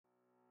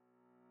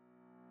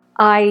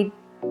I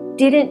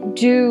didn't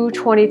do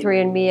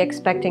 23andMe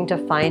expecting to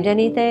find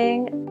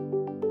anything.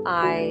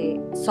 I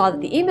saw that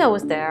the email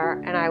was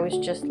there and I was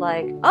just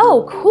like,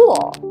 oh,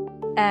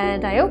 cool.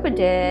 And I opened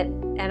it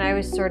and I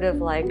was sort of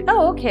like,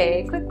 oh,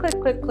 okay, click,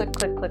 click, click, click,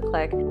 click, click,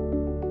 click.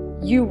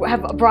 You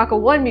have a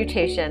BRCA1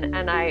 mutation,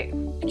 and I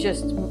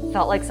just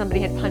felt like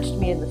somebody had punched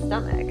me in the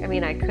stomach. I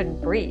mean, I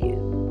couldn't breathe.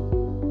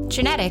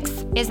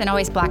 Genetics isn't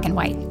always black and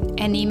white,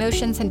 and the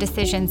emotions and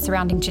decisions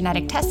surrounding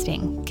genetic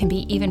testing can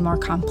be even more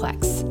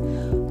complex.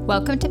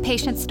 Welcome to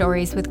Patient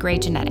Stories with Gray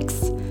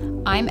Genetics.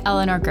 I'm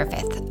Eleanor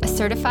Griffith, a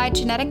certified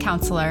genetic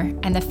counselor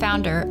and the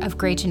founder of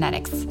Gray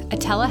Genetics, a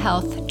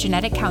telehealth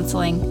genetic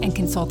counseling and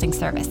consulting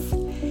service.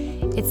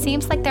 It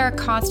seems like there are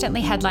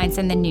constantly headlines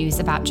in the news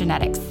about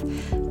genetics,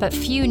 but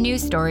few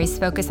news stories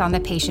focus on the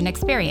patient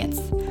experience.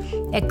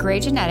 At Gray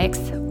Genetics,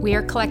 we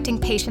are collecting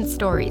patient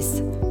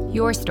stories,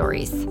 your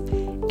stories.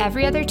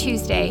 Every other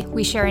Tuesday,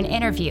 we share an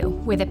interview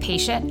with a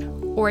patient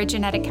or a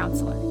genetic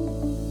counselor.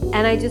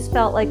 And I just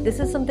felt like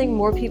this is something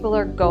more people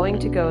are going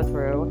to go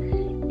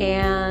through,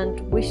 and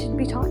we should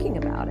be talking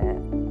about it.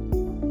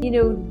 You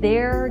know,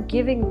 they're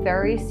giving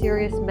very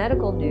serious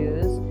medical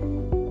news,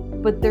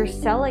 but they're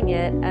selling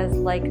it as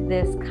like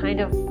this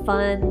kind of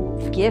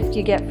fun gift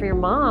you get for your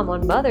mom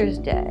on Mother's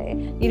Day.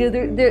 You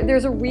know,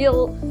 there's a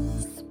real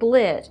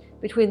split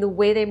between the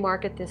way they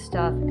market this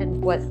stuff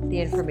and what the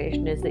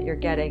information is that you're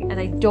getting. And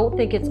I don't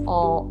think it's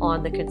all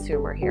on the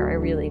consumer here. I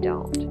really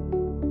don't.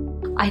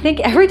 I think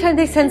every time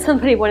they send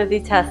somebody one of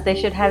these tests, they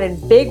should have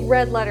in big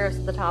red letters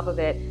at the top of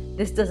it,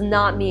 this does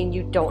not mean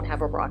you don't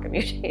have a BRCA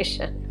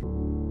mutation.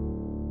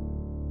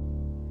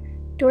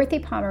 Dorothy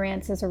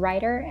Pomerantz is a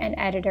writer, an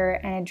editor,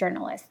 and a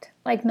journalist.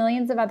 Like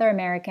millions of other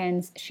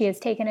Americans, she has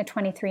taken a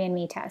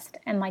 23andMe test,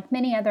 and like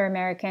many other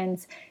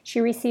Americans, she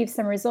received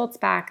some results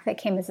back that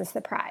came as a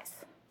surprise.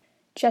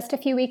 Just a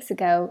few weeks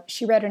ago,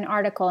 she wrote an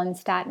article in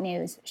Stat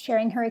News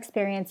sharing her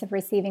experience of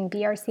receiving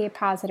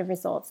BRCA-positive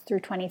results through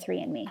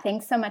 23andMe.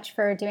 Thanks so much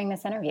for doing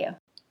this interview.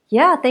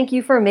 Yeah, thank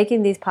you for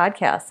making these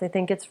podcasts. I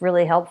think it's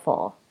really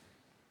helpful.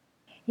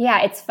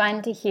 Yeah, it's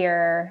fun to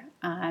hear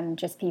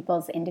just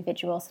people's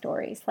individual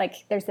stories.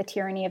 Like, there's the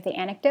tyranny of the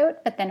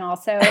anecdote, but then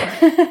also,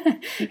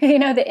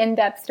 the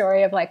in-depth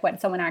story of like what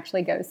someone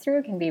actually goes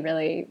through can be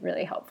really,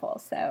 really helpful.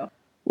 So,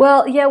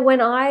 well, yeah, when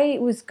I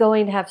was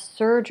going to have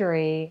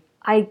surgery,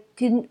 I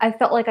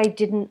felt like I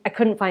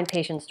couldn't find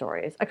patient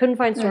stories. I couldn't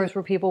find stories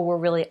where people were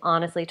really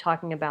honestly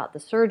talking about the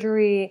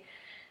surgery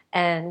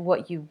and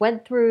what you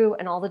went through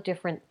and all the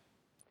different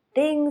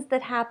things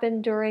that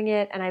happened during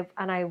it, and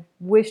I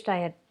wished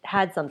I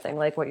had something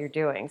like what you're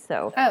doing.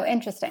 So, oh,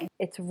 interesting.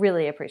 It's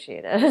really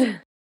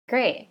appreciated.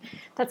 Great.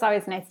 That's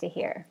always nice to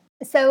hear.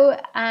 So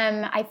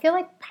I feel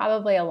like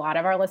probably a lot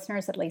of our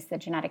listeners, at least the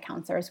genetic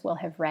counselors, will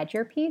have read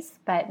your piece,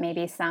 but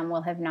maybe some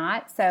will have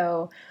not.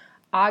 So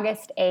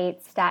August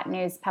 8th, Stat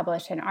News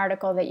published an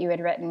article that you had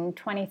written,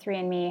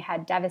 23andMe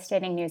had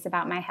devastating news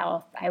about my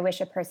health. I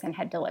wish a person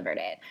had delivered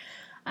it.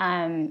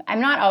 I'm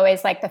not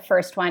always like the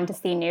first one to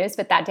see news,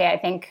 but that day I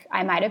think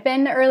I might have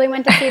been the early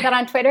one to see that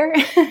on Twitter.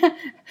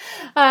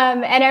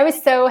 And I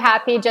was so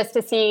happy just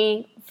to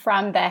see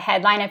from the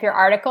headline of your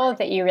article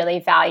that you really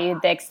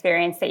valued the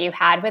experience that you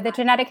had with a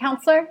genetic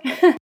counselor.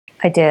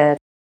 I did.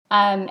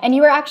 And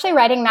you were actually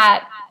writing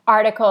that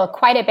article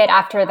quite a bit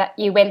after that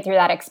you went through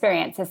that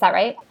experience. Is that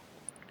right?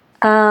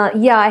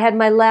 Yeah, I had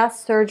my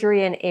last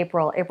surgery in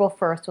April. April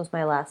 1st was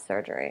my last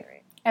surgery.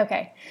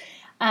 Okay.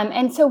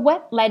 And so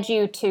what led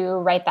you to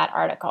write that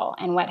article,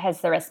 and what has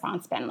the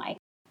response been like?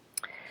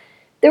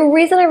 The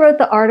reason I wrote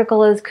the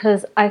article is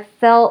because I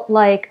felt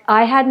like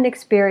I had an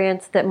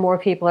experience that more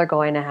people are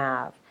going to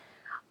have.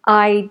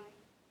 I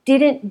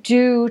didn't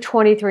do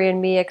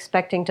 23andMe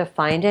expecting to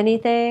find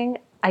anything.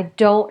 I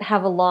don't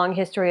have a long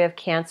history of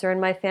cancer in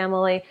my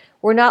family.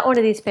 We're not one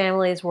of these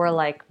families where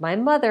like my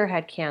mother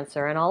had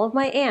cancer and all of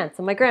my aunts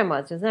and my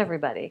grandmas and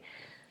everybody.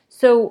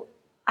 So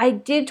I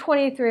did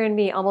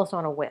 23andMe almost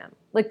on a whim,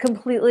 like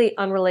completely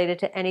unrelated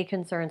to any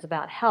concerns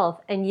about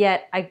health, and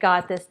yet I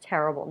got this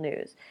terrible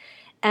news.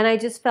 And I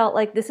just felt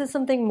like this is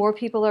something more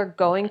people are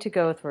going to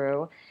go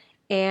through,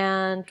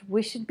 and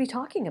we should be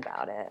talking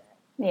about it.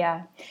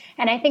 Yeah.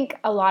 And I think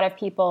a lot of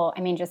people,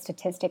 I mean, just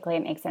statistically,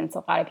 it makes sense.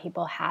 A lot of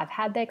people have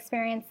had the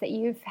experience that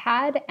you've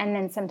had. And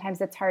then sometimes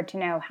it's hard to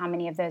know how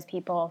many of those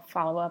people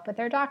follow up with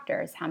their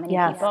doctors, how many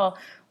people,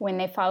 when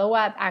they follow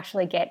up,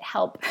 actually get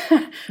help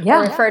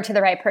or refer to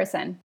the right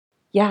person.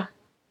 Yeah.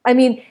 I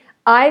mean,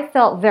 I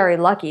felt very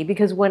lucky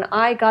because when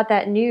I got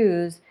that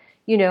news,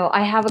 you know,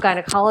 I have a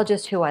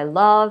gynecologist who I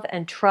love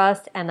and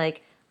trust, and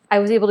like I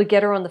was able to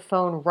get her on the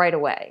phone right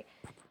away.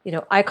 You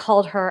know, I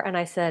called her and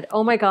I said,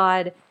 "Oh my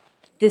God,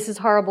 this is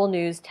horrible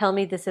news. Tell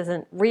me this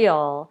isn't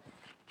real."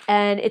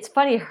 And it's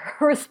funny,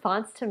 her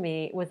response to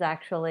me was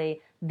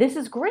actually, "This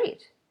is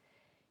great."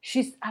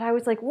 And I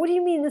was like, "What do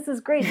you mean this is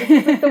great? This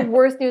is like the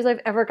worst news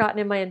I've ever gotten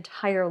in my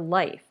entire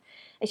life."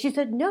 And she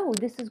said, "No,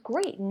 this is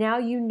great. Now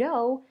you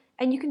know,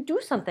 and you can do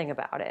something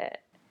about it."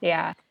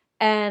 Yeah.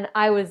 And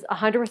I was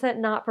 100%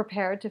 not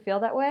prepared to feel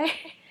that way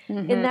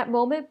in that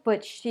moment,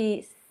 but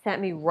she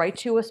sent me right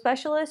to a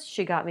specialist.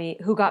 Who got me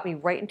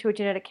right into a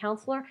genetic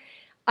counselor.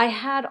 I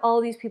had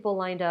all these people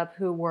lined up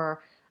who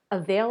were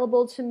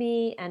available to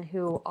me and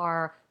who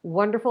are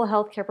wonderful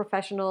healthcare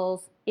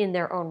professionals in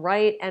their own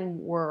right and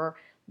were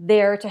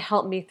there to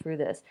help me through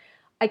this.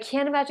 I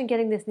can't imagine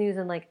getting this news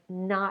and like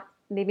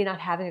maybe not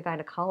having a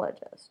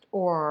gynecologist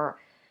or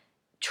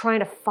trying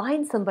to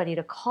find somebody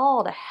to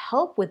call to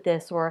help with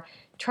this or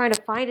trying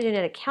to find a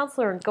genetic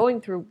counselor and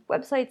going through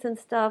websites and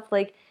stuff.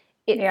 Like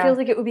it feels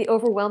like it would be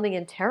overwhelming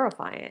and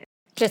terrifying.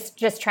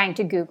 Just trying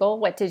to Google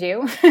what to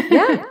do.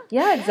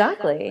 Yeah,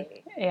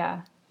 exactly.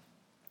 Yeah.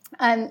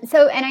 And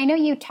I know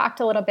you talked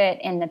a little bit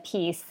in the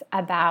piece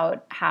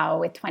about how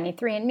with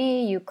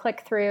 23andMe, you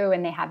click through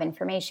and they have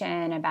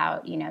information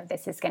about,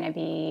 this is going to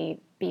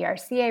be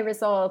BRCA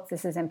results.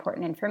 This is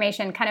important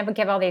information, kind of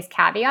give all these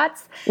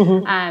caveats.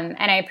 Mm-hmm.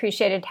 And I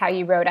appreciated how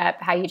you wrote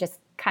up, how you just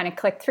kind of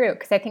click through,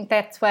 because I think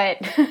that's what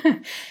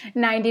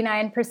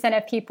 99%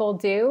 of people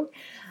do.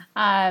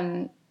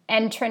 And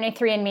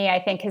 23andMe, I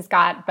think, has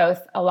got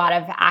both a lot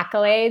of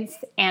accolades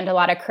and a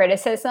lot of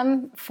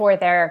criticism for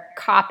their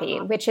copy,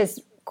 which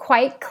is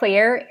quite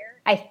clear,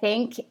 I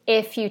think,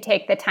 if you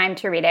take the time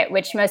to read it,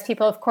 which most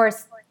people, of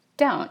course,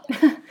 don't.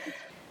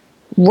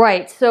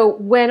 Right. So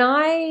when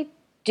I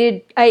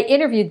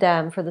interviewed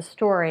them for the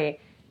story,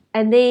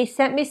 and they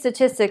sent me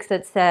statistics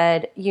that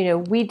said,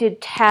 we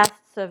did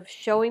tests of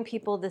showing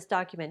people this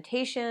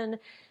documentation,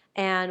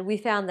 and we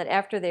found that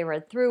after they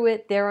read through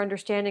it, their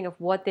understanding of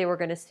what they were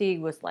going to see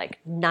was like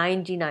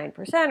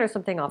 99% or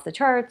something off the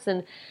charts.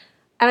 And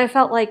I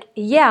felt like,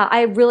 yeah,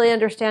 I really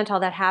understand how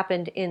that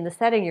happened in the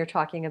setting you're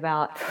talking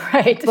about.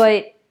 Right.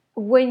 But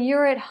when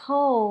you're at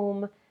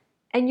home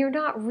and you're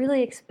not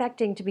really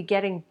expecting to be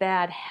getting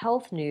bad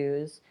health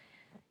news,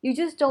 you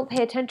just don't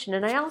pay attention.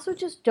 And I also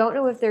just don't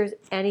know if there's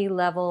any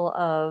level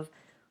of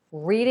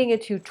reading a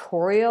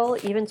tutorial,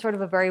 even sort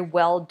of a very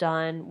well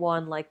done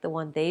one like the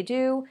one they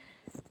do,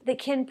 that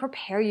can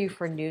prepare you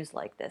for news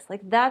like this.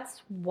 Like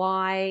that's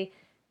why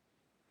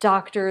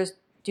doctors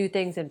do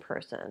things in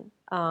person.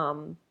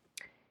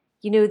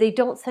 They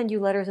don't send you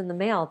letters in the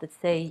mail that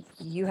say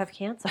you have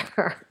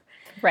cancer.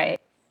 Right.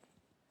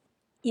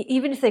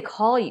 Even if they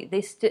call you,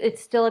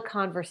 it's still a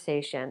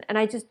conversation. And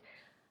I just,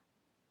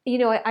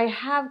 I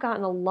have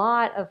gotten a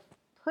lot of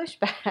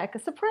pushback, a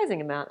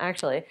surprising amount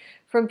actually,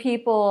 from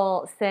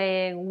people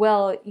saying,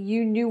 well,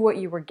 you knew what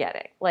you were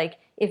getting. Like,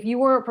 if you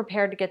weren't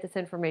prepared to get this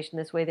information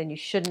this way, then you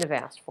shouldn't have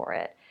asked for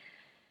it.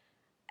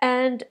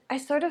 And I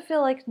sort of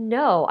feel like,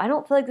 no, I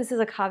don't feel like this is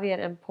a caveat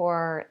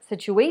emptor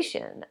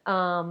situation.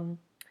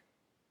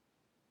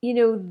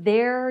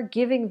 They're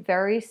giving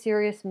very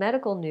serious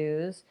medical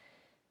news,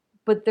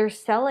 but they're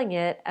selling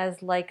it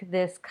as like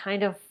this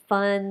kind of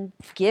fun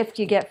gift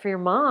you get for your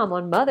mom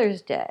on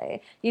Mother's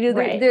Day.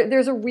 Right.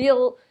 There's a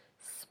real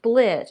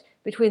split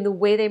between the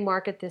way they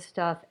market this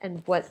stuff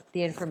and what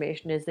the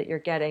information is that you're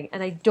getting.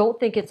 And I don't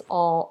think it's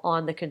all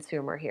on the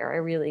consumer here. I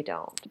really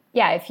don't.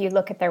 Yeah, if you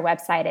look at their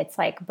website, it's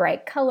like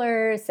bright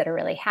colors that are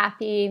really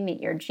happy,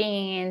 meet your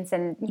genes,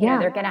 and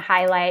they're going to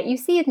highlight. You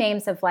see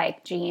names of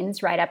like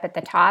genes right up at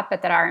the top,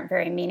 but that aren't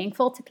very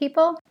meaningful to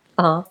people.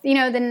 Uh-huh.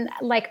 Then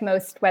like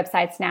most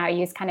websites now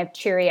use kind of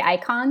cheery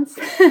icons.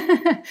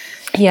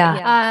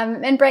 Yeah.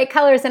 And bright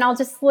colors, and all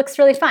just looks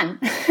really fun.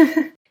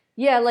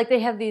 Yeah, like they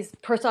have these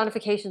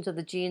personifications of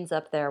the genes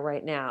up there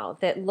right now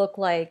that look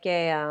like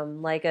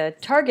a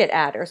Target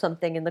ad or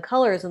something in the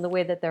colors and the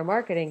way that they're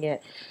marketing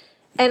it.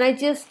 And I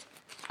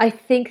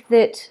think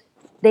that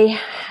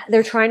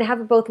they're trying to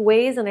have it both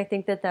ways, and I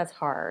think that that's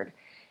hard.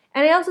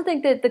 And I also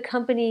think that the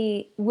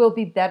company will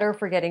be better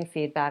for getting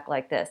feedback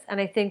like this.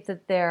 And I think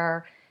that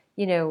they're,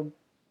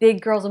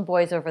 big girls and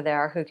boys over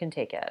there who can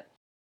take it.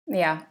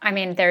 Yeah, I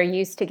mean, they're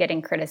used to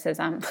getting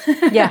criticism.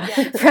 Yeah.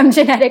 From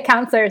genetic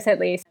counselors, at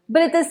least.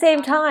 But at the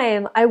same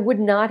time, I would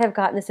not have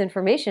gotten this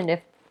information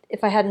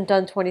if I hadn't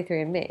done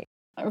 23andMe.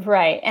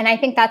 Right. And I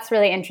think that's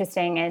really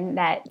interesting in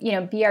that,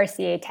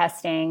 BRCA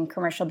testing,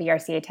 commercial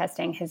BRCA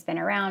testing has been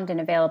around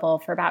and available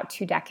for about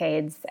 2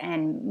 decades.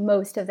 And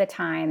most of the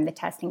time, the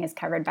testing is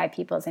covered by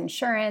people's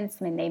insurance.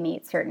 I mean, they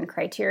meet certain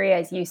criteria,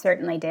 as you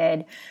certainly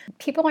did.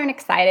 People aren't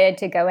excited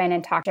to go in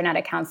and talk to a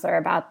genetic counselor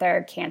about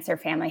their cancer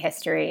family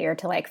history or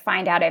to like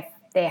find out if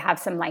they have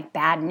some like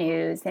bad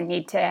news and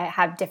need to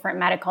have different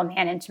medical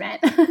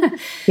management.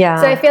 Yeah.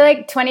 So I feel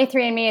like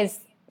 23andMe is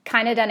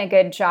kind of done a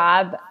good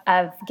job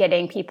of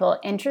getting people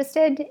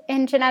interested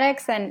in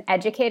genetics and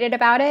educated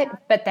about it,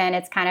 but then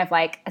it's kind of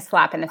like a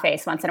slap in the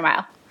face once in a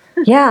while.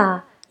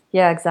 Yeah,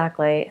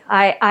 exactly.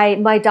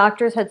 My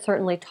doctors had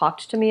certainly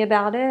talked to me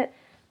about it,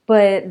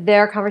 but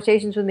their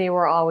conversations with me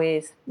were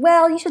always,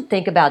 well, you should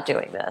think about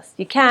doing this.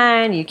 You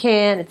can,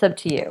 it's up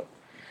to you.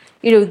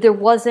 There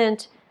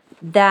wasn't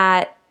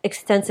that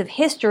extensive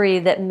history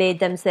that made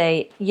them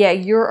say, yeah,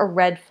 you're a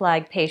red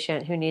flag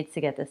patient who needs to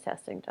get this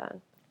testing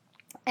done.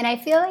 And I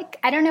feel like,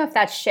 I don't know if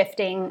that's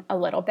shifting a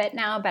little bit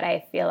now, but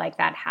I feel like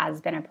that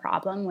has been a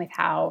problem with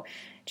how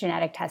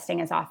genetic testing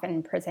is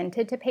often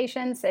presented to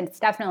patients. And it's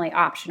definitely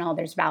optional.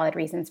 There's valid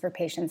reasons for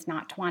patients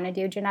not to want to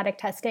do genetic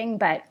testing,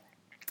 but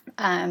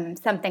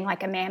something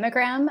like a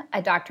mammogram,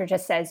 a doctor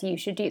just says you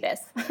should do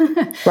this.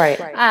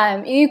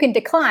 Right. You can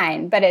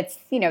decline, but it's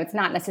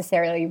not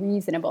necessarily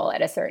reasonable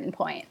at a certain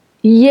point.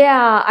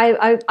 Yeah,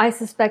 I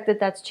suspect that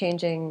that's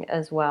changing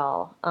as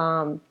well.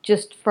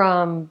 Just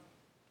from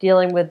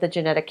dealing with the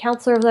genetic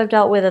counselors I've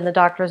dealt with and the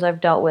doctors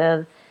I've dealt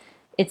with,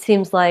 it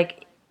seems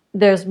like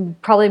there's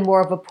probably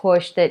more of a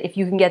push that if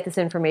you can get this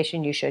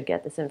information, you should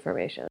get this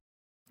information.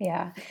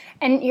 Yeah.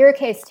 And your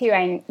case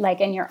too,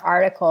 like in your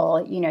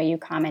article, you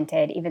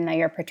commented, even though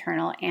your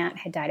paternal aunt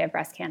had died of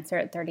breast cancer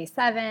at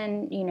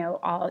 37,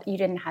 you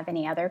didn't have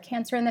any other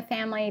cancer in the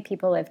family.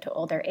 People lived to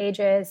older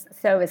ages.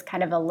 So it was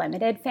kind of a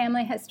limited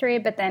family history.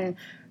 But then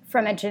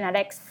from a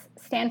genetics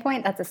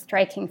standpoint, that's a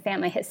striking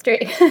family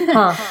history.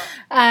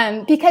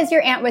 Because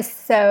your aunt was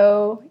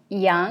so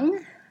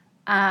young,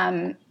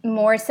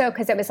 more so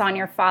because it was on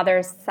your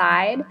father's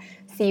side.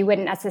 So you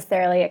wouldn't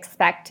necessarily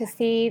expect to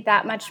see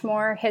that much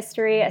more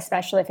history,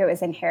 especially if it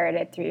was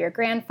inherited through your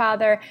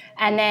grandfather.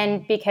 And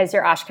then because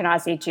you're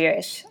Ashkenazi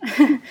Jewish.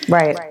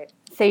 Right.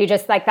 So you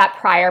just like that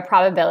prior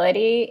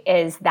probability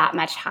is that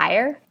much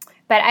higher.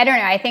 But I don't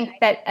know. I think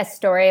that a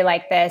story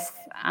like this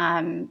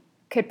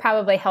could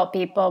probably help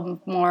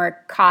people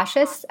more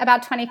cautious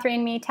about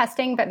 23andMe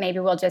testing, but maybe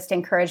we'll just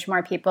encourage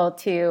more people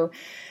to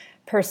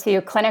pursue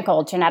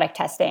clinical genetic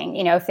testing,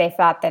 if they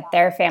thought that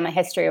their family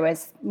history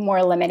was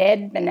more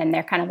limited, and then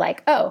they're kind of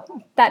like, oh,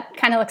 that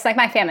kind of looks like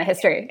my family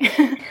history.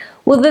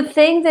 Well, the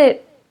thing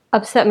that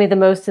upset me the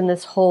most in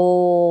this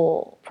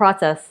whole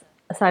process,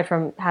 aside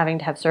from having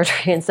to have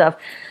surgery and stuff,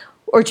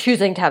 or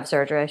choosing to have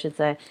surgery, I should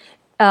say,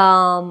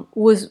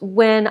 was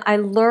when I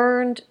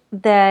learned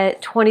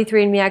that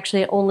 23andMe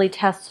actually only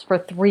tests for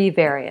 3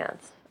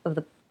 variants of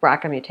the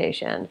BRCA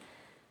mutation.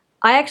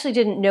 I actually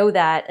didn't know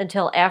that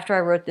until after I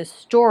wrote this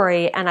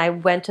story and I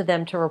went to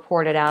them to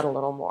report it out a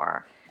little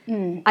more.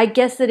 I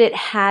guess that it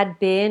had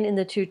been in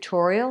the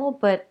tutorial,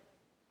 but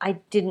I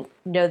didn't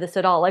know this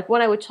at all. Like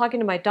when I was talking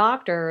to my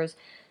doctors,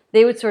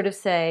 they would sort of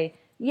say,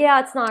 yeah,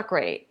 it's not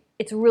great.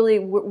 It's really,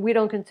 we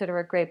don't consider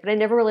it great. But I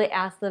never really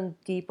asked them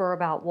deeper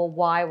about, well,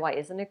 why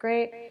isn't it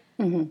great?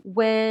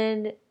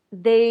 When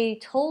they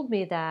told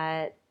me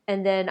that,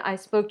 and then I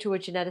spoke to a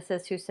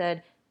geneticist who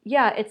said,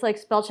 yeah, it's like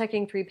spell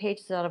checking 3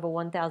 pages out of a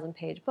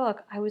 1,000-page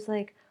book. I was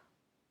like,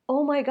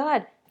 oh my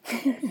God,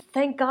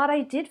 thank God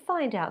I did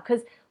find out.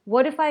 Because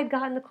what if I had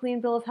gotten the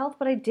clean bill of health,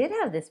 but I did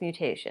have this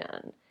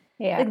mutation?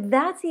 Yeah. Like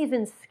that's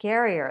even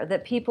scarier,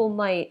 that people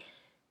might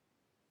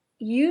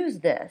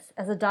use this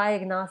as a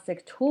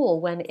diagnostic tool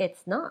when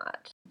it's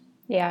not.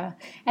 Yeah.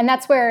 And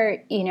that's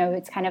where,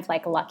 it's kind of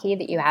like lucky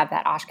that you have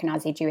that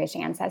Ashkenazi Jewish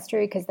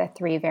ancestry, because the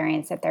 3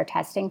 variants that they're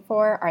testing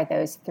for are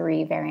those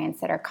 3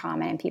 variants that are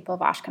common in people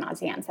of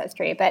Ashkenazi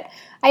ancestry. But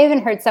I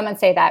even heard someone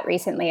say that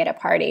recently at a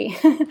party.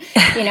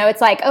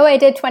 It's like, oh, I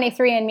did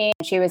 23andMe.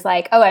 And she was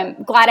like, oh,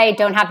 I'm glad I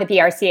don't have the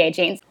BRCA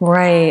genes.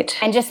 Right.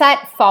 And just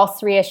that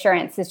false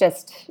reassurance is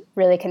just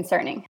really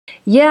concerning.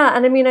 Yeah.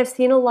 And I mean, I've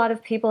seen a lot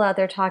of people out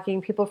there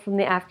talking, people from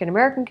the African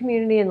American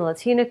community and the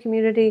Latino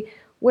community,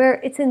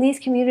 where it's in these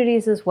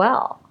communities as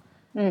well.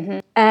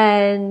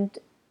 And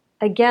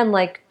again,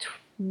 like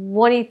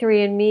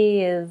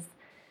 23andMe is,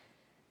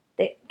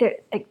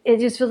 it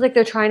just feels like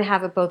they're trying to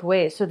have it both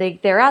ways. So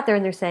they're out there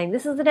and they're saying,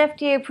 this is an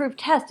FDA approved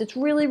test. It's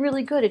really,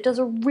 really good. It does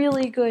a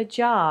really good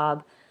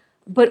job,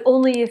 but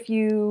only if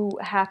you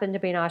happen to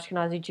be an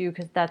Ashkenazi Jew,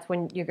 because that's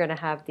when you're going to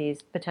have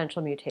these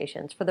potential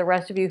mutations. For the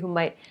rest of you who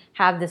might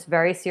have this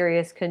very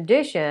serious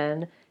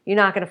condition, you're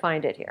not going to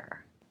find it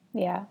here.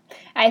 Yeah.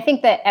 I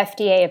think that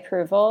FDA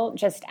approval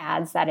just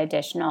adds that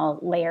additional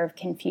layer of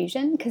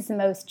confusion, because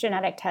most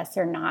genetic tests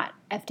are not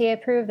FDA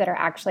approved that are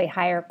actually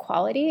higher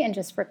quality, and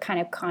just for kind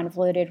of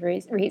convoluted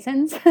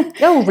reasons.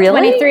 Oh,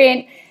 really?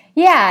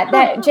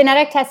 That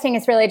genetic testing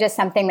is really just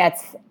something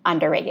that's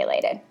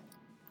underregulated.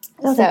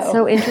 Oh, that's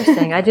so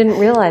interesting. I didn't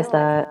realize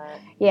that.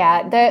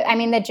 Yeah,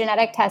 the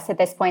genetic tests at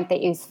this point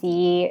that you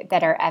see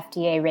that are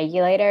FDA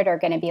regulated are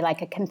going to be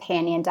like a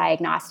companion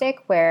diagnostic,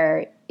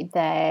 where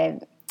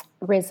the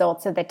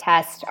results of the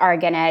test are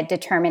going to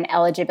determine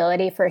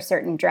eligibility for a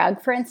certain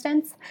drug, for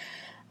instance.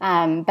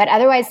 But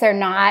otherwise, they're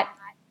not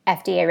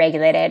FDA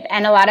regulated.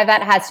 And a lot of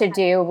that has to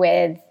do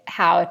with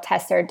how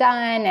tests are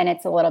done, and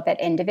it's a little bit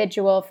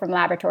individual from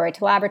laboratory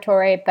to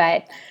laboratory,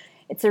 but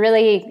it's a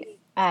really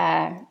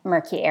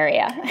murky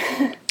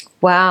area.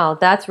 Wow,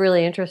 that's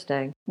really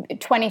interesting.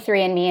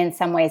 23andMe in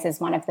some ways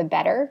is one of the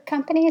better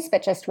companies,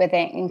 but just with the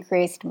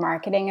increased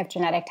marketing of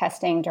genetic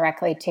testing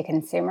directly to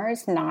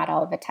consumers, not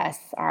all of the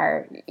tests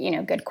are,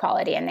 good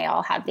quality, and they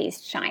all have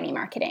these shiny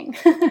marketing.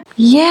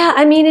 Yeah,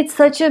 I mean, it's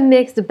such a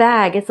mixed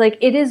bag. It's like,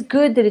 it is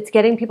good that it's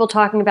getting people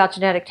talking about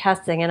genetic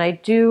testing, and I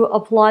do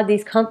applaud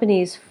these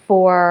companies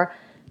for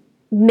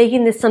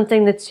making this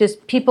something that's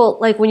just people,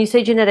 like when you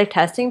say genetic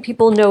testing,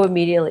 people know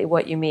immediately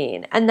what you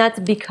mean. And that's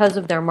because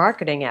of their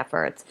marketing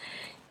efforts.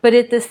 But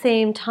at the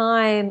same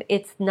time,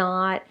 it's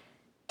not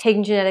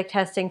taking genetic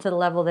testing to the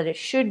level that it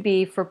should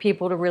be for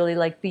people to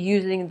really be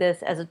using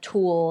this as a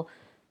tool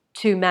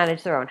to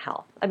manage their own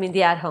health. I mean,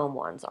 the at-home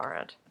ones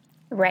aren't.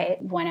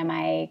 Right. One of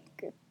my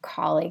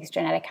colleagues,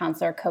 genetic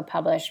counselor,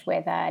 co-published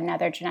with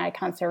another genetic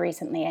counselor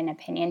recently an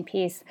opinion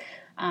piece,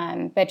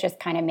 but just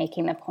kind of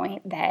making the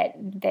point that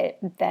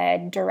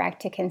the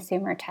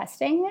direct-to-consumer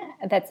testing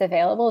that's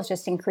available is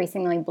just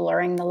increasingly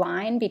blurring the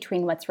line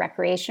between what's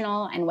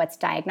recreational and what's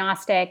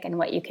diagnostic and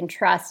what you can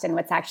trust and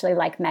what's actually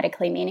like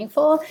medically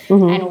meaningful,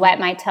 and what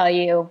might tell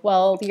you,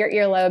 well, your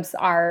earlobes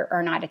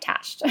are not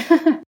attached.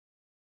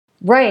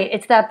 Right.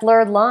 It's that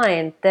blurred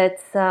line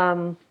that's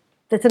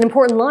an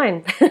important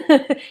line.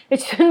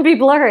 It shouldn't be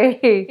blurry.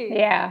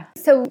 Yeah.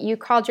 So you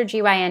called your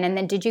GYN, and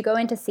then did you go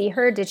in to see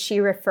her? Did she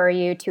refer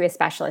you to a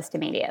specialist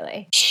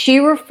immediately? She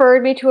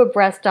referred me to a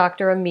breast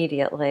doctor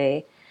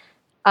immediately.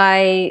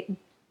 I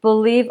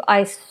believe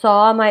I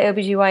saw my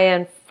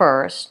OBGYN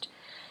first,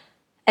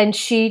 and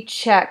she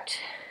checked.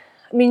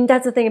 I mean,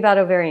 that's the thing about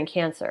ovarian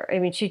cancer. I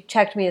mean, she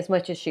checked me as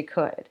much as she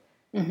could.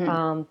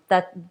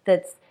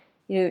 That's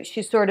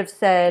she sort of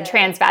said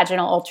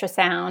Transvaginal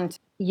ultrasound.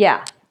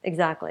 Yeah,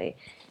 exactly.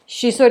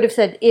 She sort of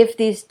said, if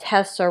these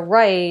tests are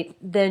right,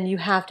 then you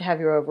have to have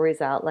your ovaries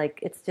out. Like,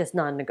 it's just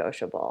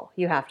non-negotiable.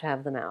 You have to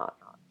have them out.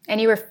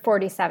 And you were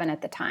 47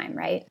 at the time,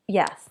 right?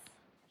 Yes.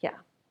 Yeah.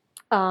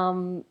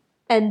 And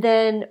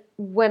then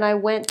when I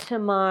went to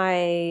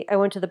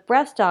the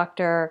breast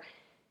doctor,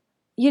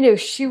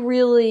 she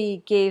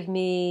really gave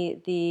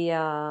me the,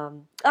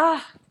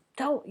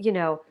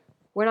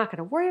 we're not going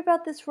to worry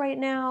about this right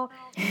now.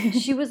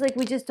 She was like,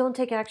 we just don't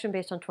take action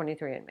based on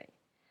 23andMe.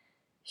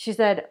 She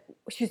said,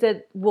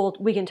 well,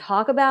 we can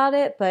talk about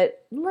it,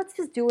 but let's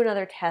just do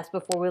another test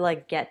before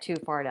we get too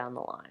far down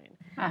the line.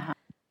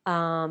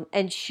 Uh-huh.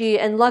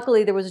 And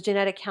luckily there was a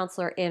genetic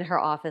counselor in her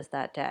office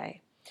that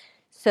day.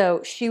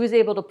 So she was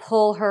able to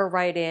pull her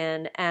right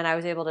in, and I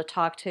was able to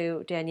talk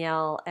to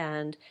Danielle,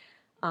 and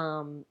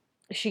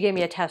she gave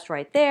me a test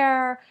right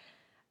there.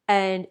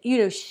 And,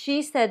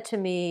 she said to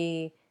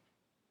me,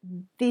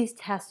 these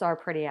tests are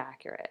pretty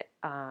accurate.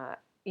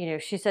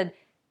 She said,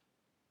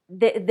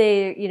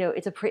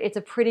 it's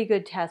a pretty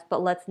good test,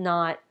 but let's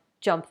not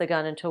jump the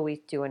gun until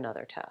we do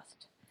another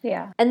test.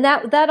 Yeah. And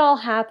that all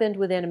happened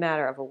within a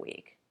matter of a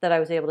week that I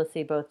was able to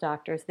see both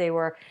doctors. They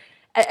were,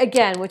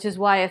 again, which is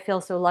why I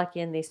feel so lucky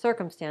in these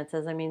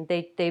circumstances. I mean,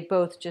 they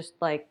both just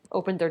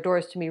opened their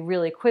doors to me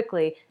really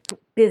quickly.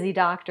 Busy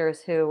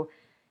doctors who,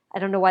 I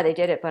don't know why they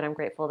did it, but I'm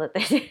grateful that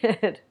they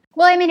did.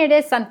 Well, I mean, it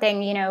is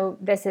something,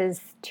 this is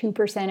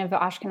 2% of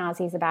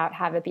Ashkenazis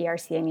have a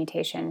BRCA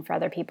mutation. For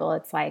other people,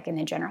 it's in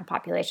the general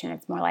population,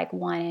 it's more like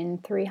 1 in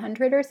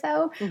 300 or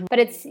so. Mm-hmm. But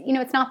it's,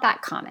 it's not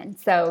that common.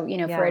 So,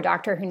 for a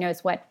doctor who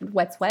knows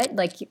what's what,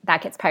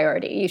 that gets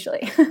priority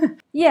usually.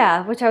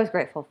 Yeah, which I was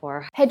grateful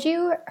for. Had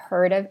you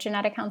heard of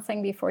genetic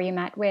counseling before you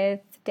met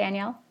with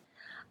Danielle?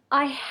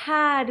 I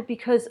had,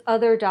 because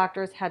other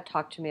doctors had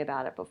talked to me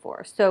about it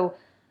before. So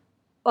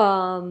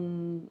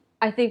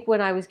I think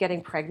when I was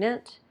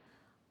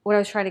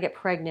trying to get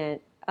pregnant,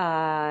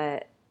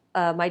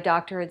 my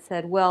doctor had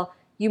said, well,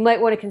 you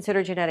might want to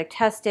consider genetic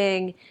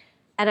testing.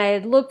 And I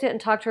had looked at and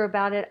talked to her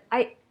about it.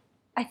 I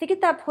think at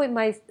that point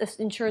my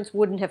insurance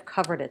wouldn't have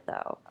covered it,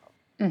 though.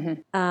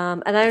 Mm-hmm.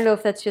 And I don't know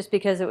if that's just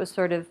because it was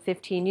sort of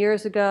 15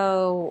 years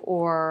ago,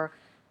 or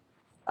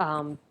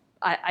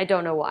I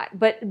don't know why.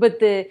 But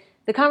the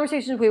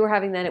conversations we were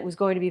having then, it was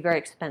going to be very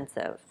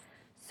expensive.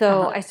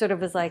 So I sort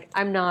of was like,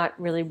 I'm not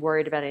really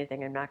worried about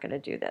anything. I'm not going to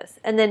do this.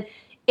 And then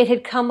it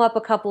had come up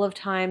a couple of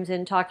times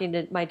in talking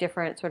to my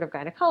different sort of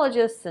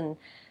gynecologists and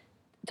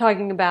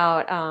talking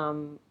about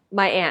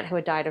my aunt who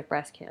had died of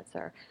breast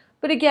cancer.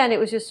 But again, it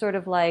was just sort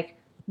of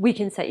we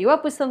can set you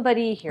up with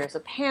somebody. Here's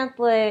a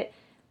pamphlet.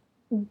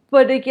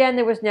 But again,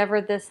 there was never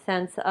this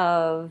sense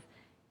of,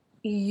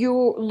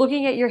 you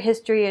looking at your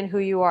history and who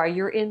you are,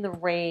 you're in the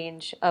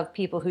range of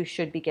people who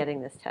should be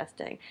getting this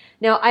testing.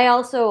 Now, I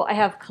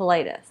have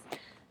colitis.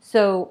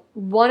 So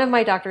one of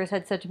my doctors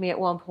had said to me at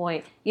one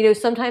point,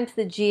 sometimes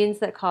the genes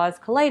that cause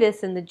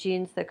colitis and the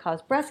genes that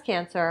cause breast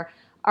cancer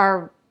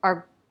are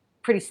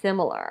pretty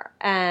similar.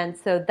 And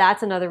so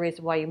that's another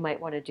reason why you might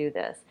want to do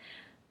this.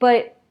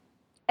 But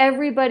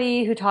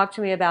everybody who talked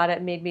to me about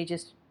it made me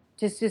just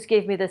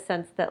gave me the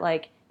sense that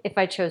if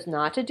I chose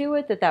not to do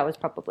it, that was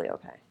probably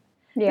okay.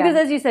 Yeah.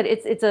 Because as you said,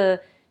 it's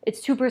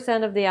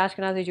 2% of the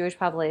Ashkenazi Jewish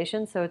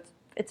population, so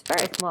it's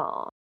very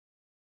small.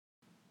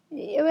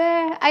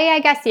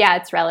 I guess, yeah,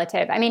 it's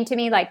relative. I mean, to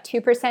me,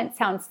 2%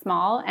 sounds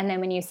small. And then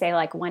when you say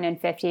 1 in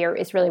 50, or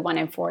it's really 1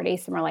 in 40,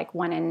 so more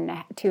 1 in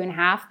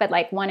 2.5,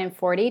 but 1 in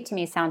 40 to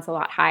me sounds a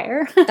lot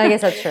higher. I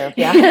guess that's true.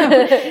 Yeah.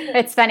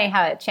 It's funny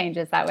how it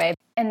changes that way.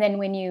 And then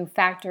when you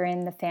factor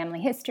in the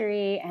family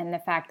history and the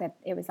fact that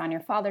it was on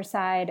your father's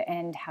side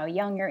and how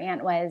young your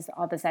aunt was,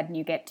 all of a sudden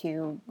you get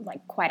to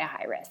quite a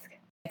high risk.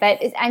 But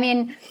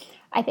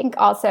I think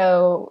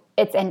also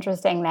it's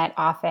interesting that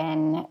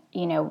often,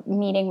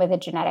 meeting with a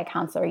genetic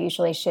counselor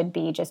usually should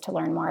be just to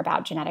learn more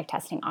about genetic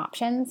testing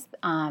options,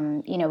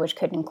 which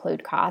could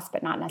include cost,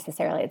 but not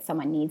necessarily that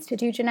someone needs to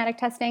do genetic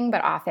testing.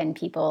 But often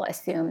people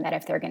assume that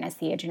if they're going to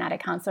see a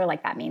genetic counselor,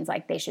 that means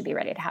they should be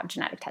ready to have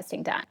genetic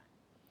testing done.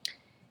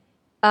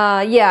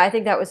 Yeah, I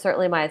think that was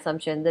certainly my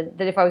assumption,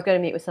 that if I was going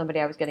to meet with somebody,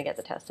 I was going to get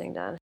the testing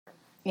done.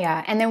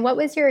 Yeah. And then what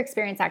was your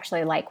experience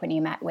actually like when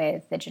you met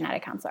with the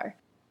genetic counselor?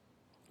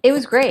 It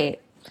was great.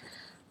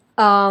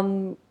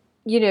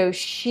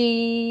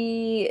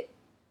 She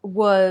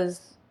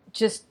was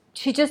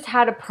she just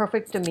had a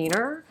perfect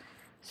demeanor.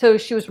 So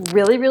she was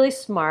really, really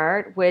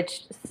smart,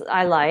 which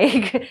I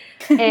like.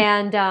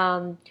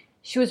 And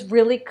she was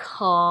really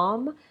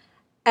calm.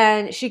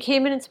 And she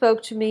came in and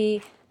spoke to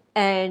me.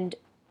 And,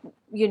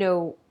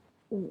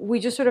 we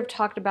just sort of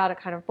talked about it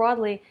kind of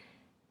broadly.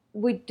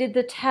 We did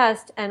the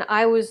test, and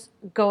I was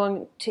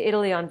going to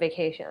Italy on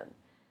vacation.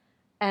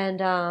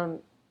 And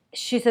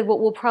she said, well,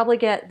 we'll probably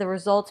get the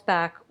results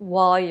back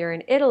while you're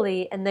in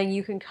Italy, and then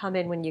you can come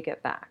in when you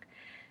get back.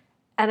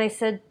 And I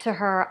said to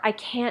her, I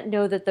can't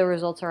know that the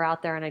results are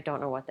out there, and I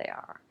don't know what they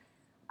are.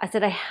 I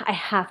said, I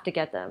have to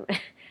get them.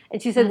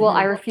 And she said, well,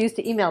 I refuse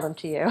to email them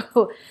to you.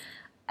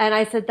 And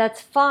I said,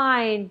 that's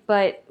fine,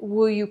 but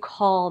will you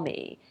call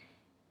me?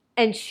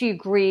 And she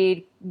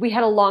agreed. We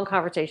had a long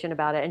conversation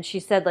about it, and she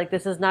said, like,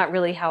 this is not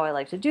really how I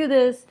like to do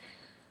this.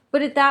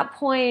 But at that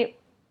point,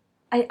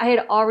 I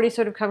had already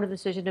sort of come to the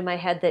decision in my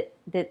head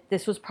that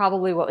this was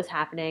probably what was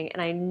happening,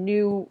 and I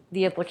knew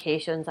the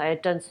implications. I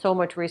had done so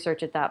much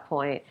research at that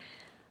point.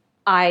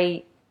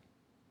 I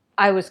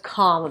was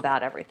calm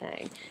about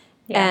everything.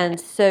 Yeah. And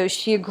so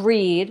she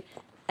agreed,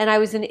 and I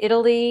was in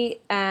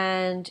Italy,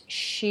 and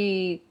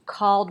she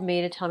called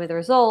me to tell me the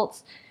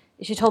results.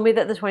 She told me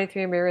that the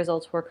 23andMe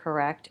results were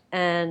correct,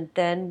 and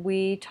then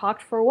we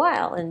talked for a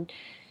while, and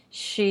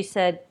she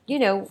said,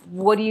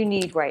 what do you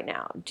need right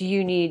now? Do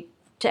you need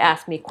to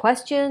ask me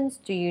questions?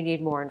 Do you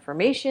need more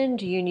information?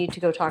 Do you need to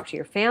go talk to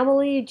your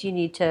family? Do you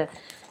need to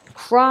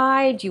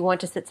cry? Do you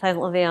want to sit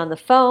silently on the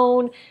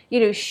phone?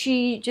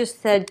 She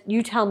just said,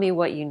 you tell me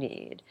what you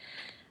need.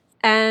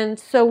 And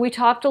so we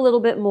talked a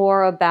little bit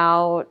more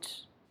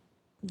about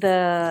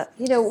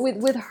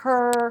with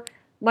her,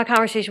 my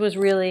conversation was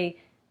really,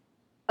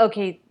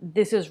 okay,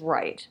 this is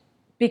right.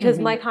 Because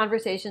my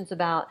conversations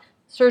about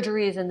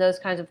surgeries and those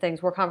kinds of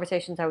things were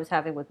conversations I was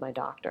having with my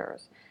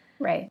doctors.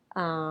 Right.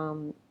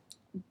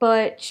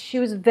 But she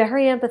was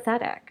very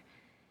empathetic.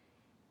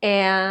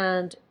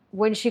 And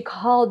when she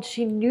called,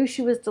 she knew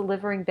she was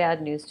delivering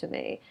bad news to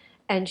me.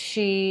 And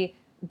she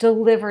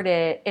delivered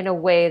it in a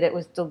way that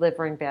was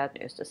delivering bad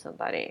news to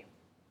somebody.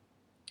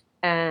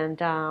 And,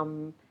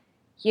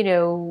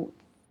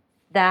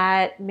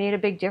 that made a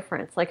big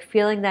difference. Like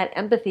feeling that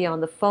empathy on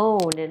the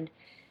phone and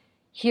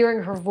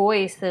hearing her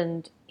voice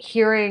and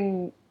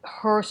hearing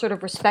her sort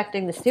of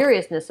respecting the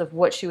seriousness of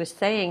what she was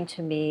saying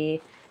to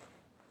me,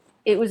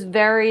 it was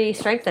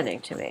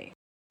strengthening to me.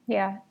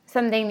 Yeah,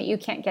 something that you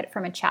can't get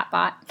from a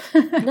chatbot.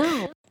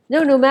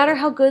 No matter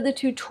how good the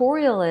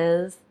tutorial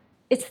is,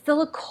 it's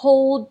still a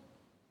cold,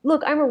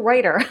 look, I'm a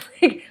writer.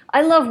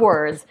 I love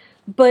words,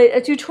 but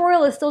a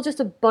tutorial is still just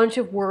a bunch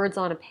of words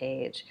on a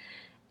page.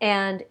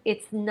 And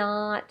it's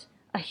not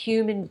a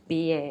human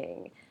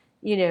being,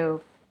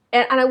 And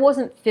I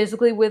wasn't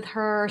physically with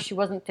her. She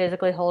wasn't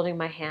physically holding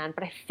my hand,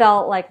 but I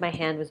felt like my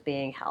hand was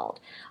being held.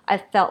 I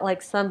felt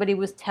like somebody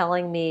was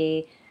telling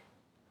me,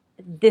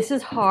 this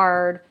is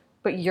hard,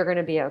 but you're going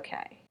to be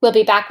okay. We'll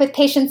be back with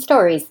patient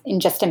stories in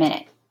just a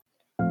minute.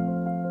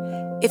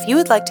 If you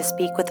would like to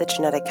speak with a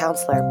genetic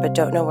counselor but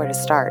don't know where to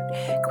start,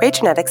 Gray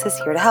Genetics is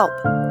here to help.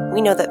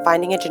 We know that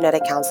finding a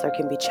genetic counselor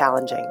can be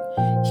challenging.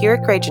 Here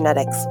at Gray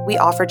Genetics, we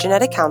offer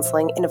genetic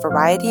counseling in a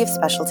variety of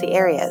specialty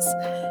areas.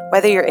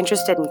 Whether you're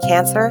interested in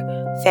cancer,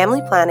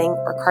 family planning,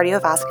 or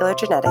cardiovascular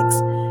genetics,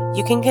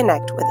 you can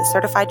connect with a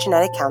certified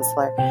genetic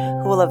counselor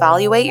who will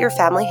evaluate your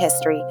family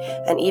history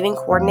and even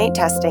coordinate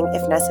testing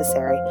if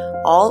necessary,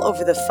 all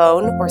over the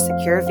phone or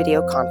secure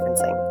video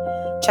conferencing.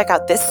 Check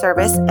out this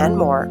service and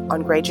more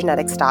on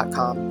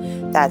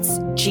greygenetics.com. That's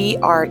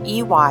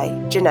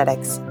GREY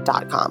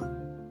genetics.com.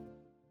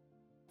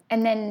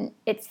 And then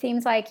it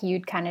seems like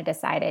you'd kind of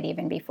decided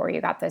even before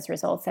you got those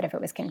results that if it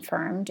was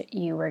confirmed,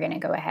 you were going to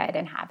go ahead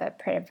and have a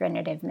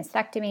preventative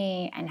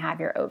mastectomy and have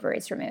your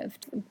ovaries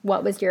removed.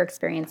 What was your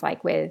experience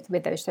like with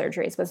those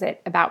surgeries? Was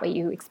it about what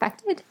you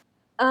expected?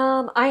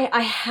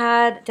 I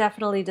had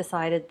definitely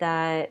decided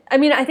that. I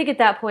mean, I think at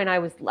that point I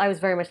was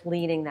very much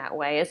leaning that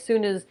way. As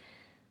soon as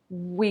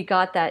we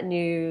got that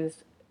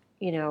news,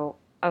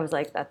 I was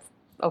like, that's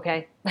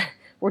okay.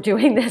 We're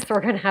doing this.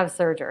 We're going to have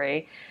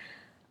surgery.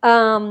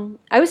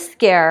 I was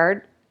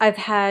scared. I've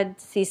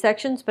had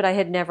C-sections, but I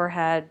had never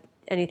had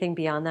anything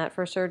beyond that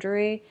for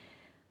surgery.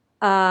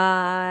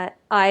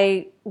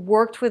 I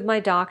worked with my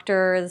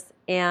doctors,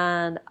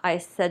 and I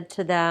said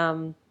to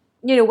them,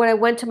 when I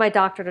went to my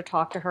doctor to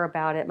talk to her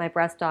about it, my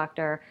breast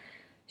doctor,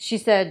 she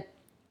said,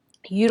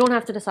 you don't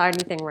have to decide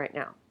anything right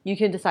now. You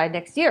can decide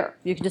next year.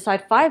 You can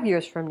decide 5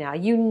 years from now.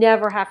 You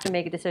never have to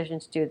make a decision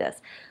to do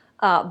this.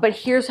 But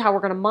here's how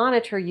we're going to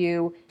monitor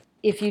you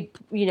if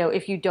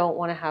you don't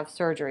want to have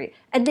surgery.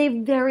 And they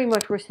very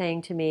much were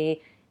saying to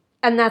me,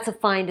 and that's a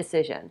fine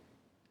decision.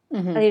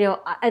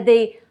 Mm-hmm.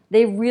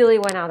 They really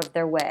went out of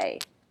their way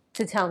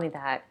to tell me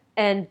that.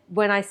 And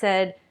when I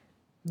said,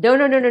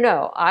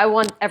 no, I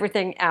want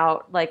everything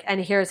out,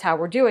 and here's how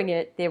we're doing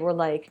it, they were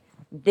like,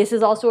 this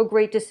is also a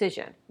great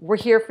decision. We're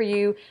here for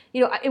you.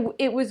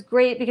 It was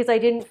great because I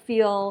didn't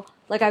feel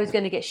like I was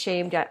going to get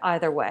shamed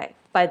either way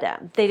by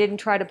them. They didn't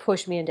try to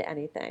push me into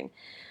anything.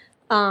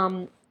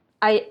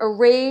 I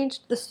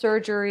arranged the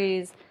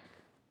surgeries.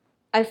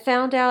 I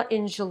found out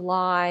in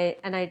July,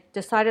 and I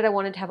decided I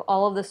wanted to have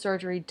all of the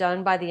surgery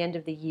done by the end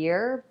of the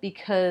year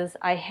because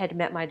I had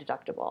met my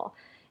deductible.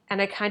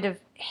 And I kind of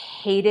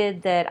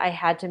hated that I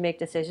had to make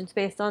decisions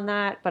based on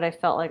that, but I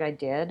felt like I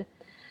did.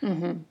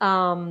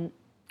 Mm-hmm.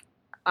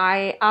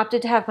 I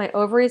opted to have my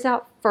ovaries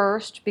out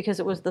first because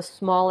it was the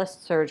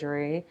smallest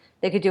surgery.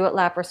 They could do it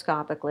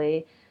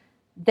laparoscopically.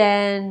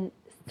 Then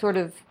sort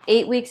of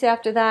 8 weeks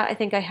after that, I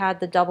think I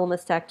had the double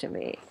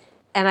mastectomy.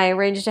 And I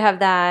arranged to have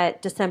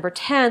that December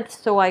 10th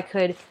so I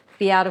could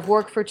be out of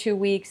work for 2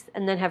 weeks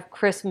and then have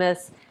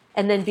Christmas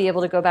and then be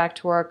able to go back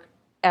to work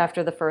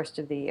after the first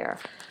of the year.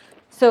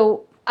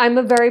 So I'm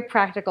a very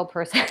practical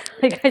person.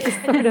 Like I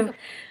just sort of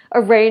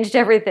arranged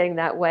everything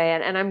that way,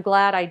 and I'm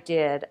glad I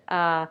did.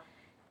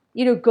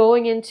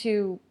 Going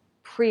into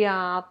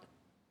pre-op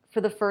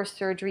for the first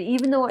surgery,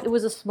 even though it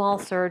was a small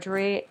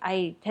surgery,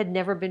 I had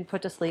never been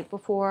put to sleep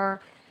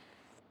before.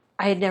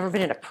 I had never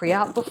been in a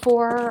pre-op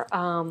before.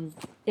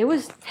 It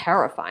was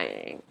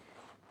terrifying.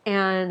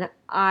 And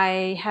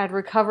I had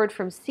recovered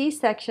from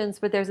C-sections,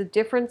 but there's a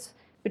difference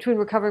between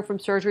recovering from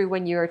surgery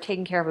when you're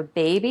taking care of a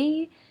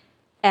baby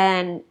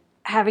and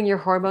having your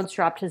hormones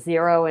drop to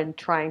zero and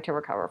trying to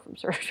recover from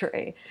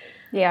surgery.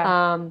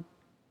 Yeah.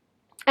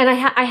 And I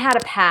had a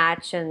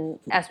patch and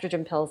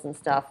estrogen pills and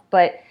stuff,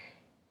 but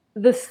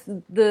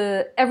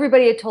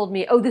everybody had told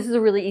me, oh, this is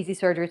a really easy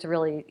surgery. It's a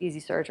really easy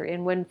surgery.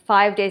 And when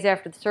 5 days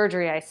after the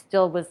surgery, I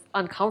still was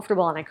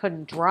uncomfortable and I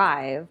couldn't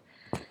drive,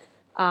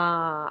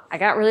 I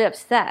got really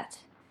upset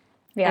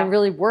and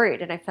really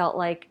worried. And I felt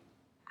like,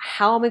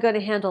 how am I going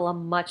to handle a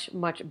much,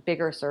 much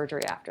bigger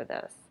surgery after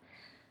this?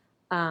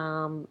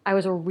 I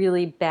was a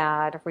really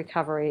bad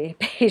recovery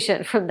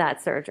patient from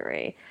that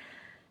surgery.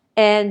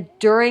 And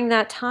during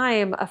that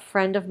time, a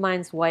friend of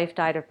mine's wife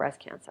died of breast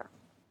cancer.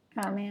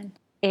 Oh, man.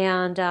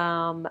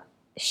 And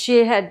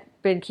she had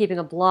been keeping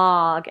a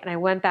blog, and I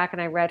went back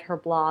and I read her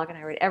blog, and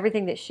I read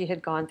everything that she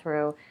had gone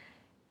through,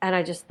 and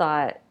I just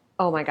thought,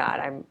 oh my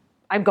God,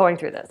 I'm going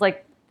through this.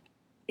 Like,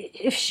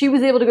 if she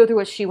was able to go through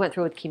what she went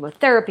through with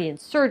chemotherapy and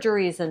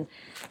surgeries and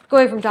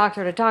going from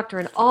doctor to doctor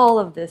and all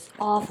of this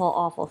awful,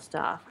 awful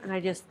stuff, and I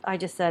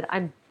just said,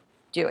 I'm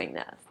doing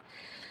this.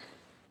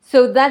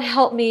 So that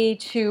helped me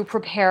to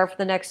prepare for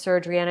the next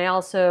surgery, and I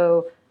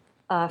also,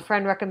 a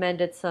friend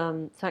recommended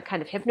some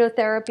kind of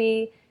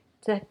hypnotherapy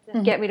to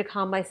get me to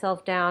calm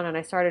myself down, and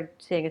I started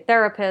seeing a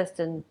therapist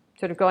and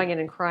sort of going in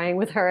and crying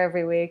with her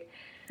every week.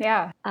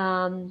 Yeah.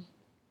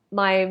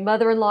 My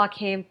mother-in-law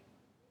came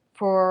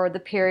for the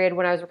period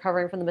when I was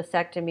recovering from the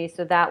mastectomy,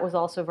 so that was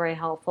also very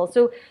helpful.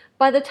 So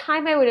by the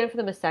time I went in for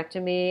the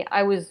mastectomy,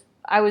 I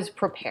was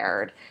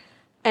prepared.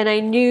 And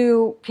I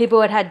knew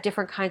people had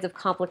different kinds of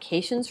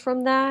complications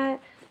from that.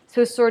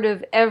 So sort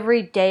of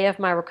every day of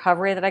my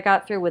recovery that I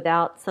got through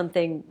without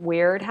something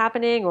weird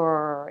happening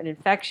or an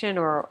infection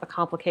or a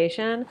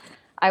complication,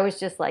 I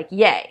was just like,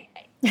 yay,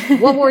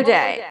 one more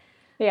day.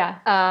 Yeah.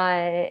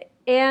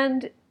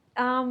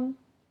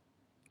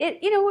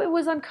 It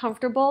was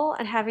uncomfortable,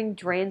 and having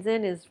drains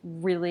in is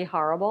really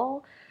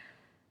horrible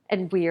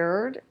and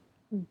weird,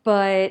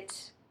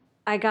 but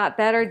I got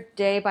better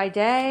day by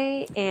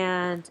day,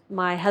 and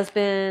my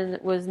husband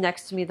was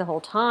next to me the whole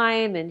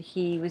time, and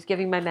he was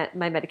giving my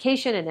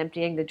medication and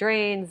emptying the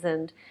drains,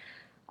 and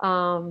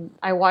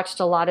I watched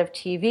a lot of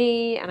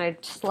TV, and I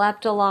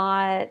slept a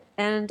lot,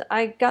 and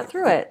I got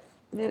through it.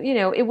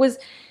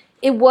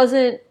 It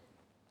wasn't,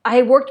 I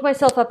had worked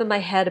myself up in my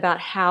head about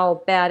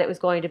how bad it was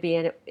going to be,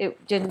 and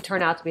it didn't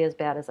turn out to be as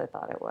bad as I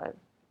thought it would.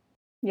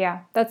 Yeah,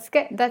 that's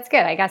good. That's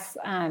good. I guess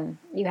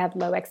you had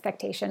low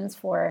expectations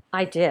for.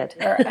 I did.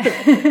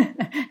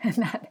 And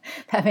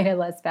that made it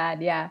less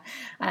bad. Yeah.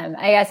 I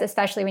guess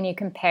especially when you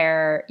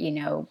compare,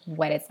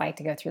 what it's like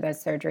to go through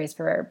those surgeries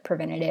for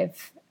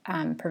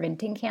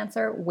preventing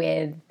cancer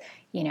with,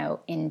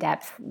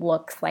 in-depth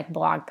looks like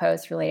blog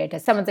posts related to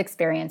someone's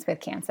experience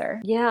with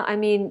cancer. Yeah. I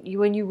mean,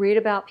 when you read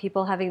about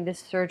people having this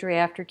surgery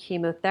after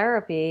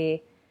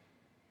chemotherapy,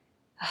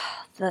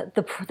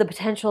 the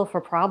potential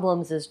for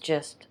problems is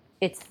just,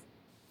 it's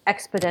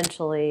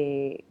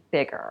exponentially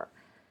bigger.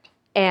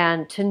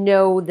 And to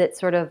know that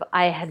sort of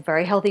I had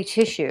very healthy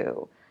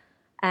tissue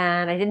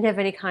and I didn't have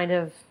any kind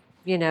of,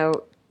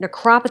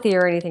 necropathy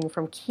or anything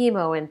from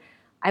chemo, and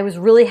I was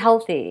really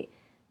healthy.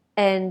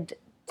 And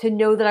to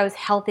know that I was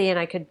healthy and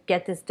I could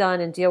get this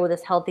done and deal with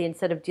this healthy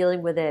instead of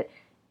dealing with it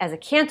as a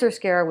cancer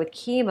scare with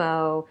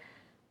chemo,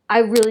 I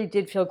really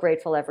did feel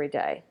grateful every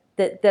day.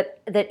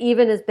 That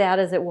even as bad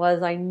as it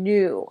was, I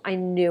knew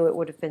it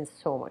would have been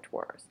so much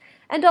worse.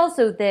 And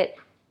also that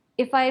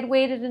if I had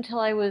waited until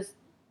I was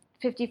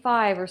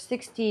 55 or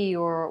 60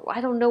 or I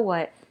don't know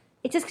what,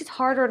 it just gets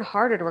harder and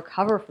harder to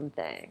recover from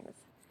things.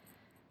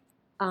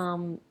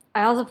 I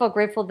also felt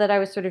grateful that I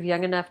was sort of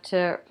young enough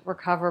to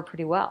recover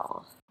pretty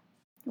well.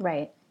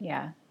 Right.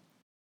 Yeah.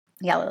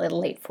 Yeah. The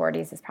late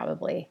 40s is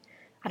probably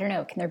I don't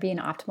know, can there be an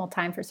optimal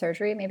time for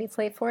surgery? Maybe it's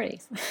late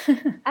 40s.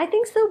 I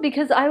think so,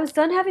 because I was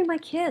done having my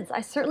kids.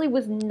 I certainly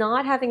was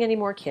not having any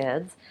more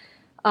kids.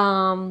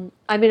 I'm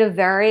in a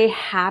very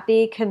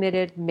happy,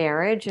 committed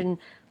marriage, and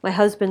my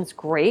husband's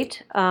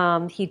great.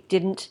 He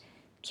didn't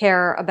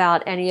care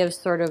about any of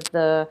sort of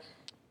the,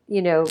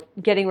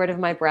 getting rid of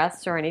my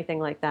breasts or anything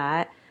like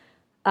that.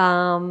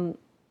 And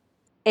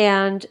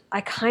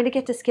I kind of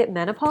get to skip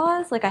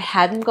menopause. Like, I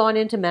hadn't gone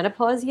into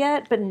menopause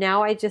yet, but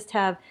now I just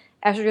have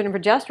estrogen and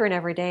progesterone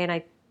every day,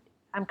 and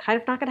I'm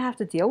kind of not going to have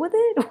to deal with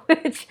it,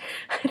 which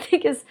I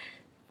think is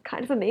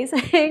kind of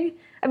amazing.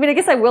 I mean, I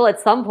guess I will at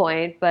some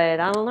point, but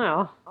I don't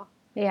know.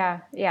 Yeah.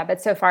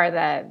 But so far,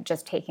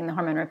 just taking the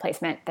hormone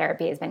replacement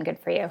therapy has been good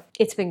for you.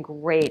 It's been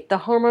great. The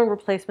hormone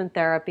replacement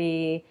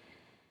therapy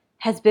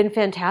has been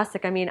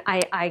fantastic. I mean,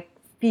 I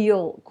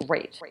feel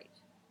great.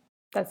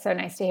 That's so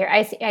nice to hear.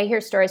 I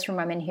hear stories from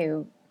women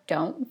who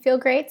don't feel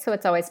great, so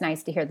it's always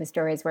nice to hear the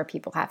stories where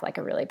people have like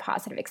a really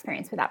positive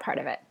experience with that part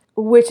of it.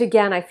 Which,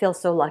 again, I feel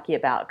so lucky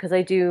about, because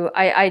I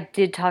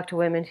did talk to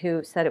women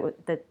who said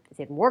that it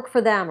didn't work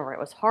for them or it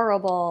was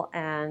horrible,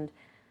 and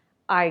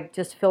I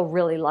just feel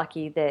really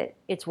lucky that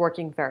it's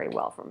working very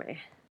well for me.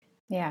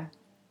 Yeah.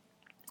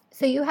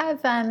 So you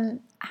have,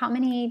 how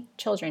many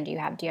children do you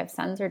have? Do you have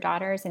sons or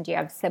daughters, and do you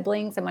have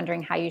siblings? I'm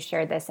wondering how you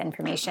share this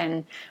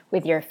information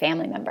with your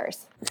family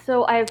members.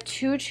 So I have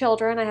 2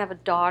 children. I have a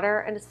daughter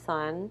and a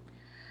son.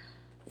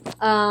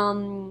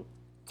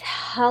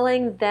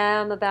 Telling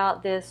them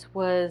about this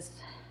was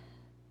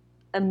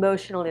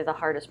emotionally the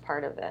hardest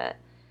part of it,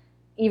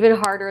 even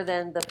harder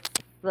than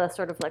the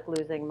sort of like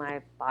losing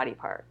my body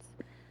parts.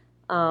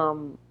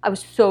 I was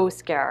so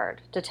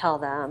scared to tell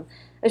them,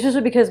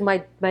 especially because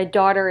my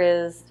daughter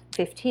is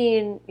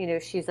 15.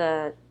 She's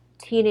a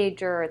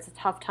teenager. It's a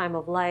tough time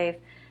of life,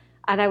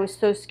 and I was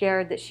so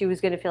scared that she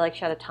was going to feel like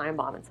she had a time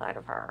bomb inside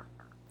of her,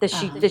 that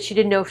she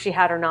didn't know if she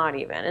had or not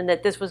even, and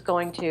that this was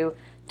going to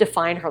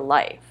define her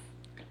life.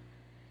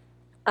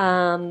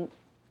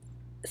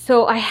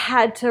 So I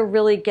had to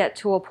really get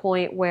to a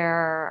point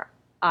where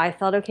I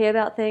felt okay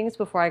about things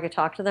before I could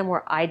talk to them,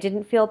 where I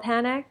didn't feel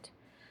panicked.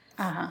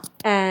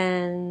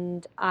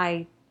 And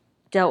I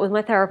dealt with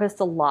my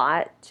therapist a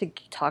lot to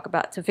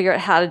figure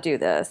out how to do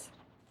this.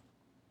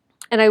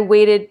 And I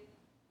waited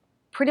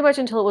pretty much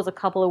until it was a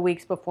couple of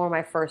weeks before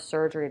my first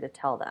surgery to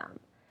tell them.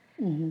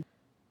 Mm-hmm.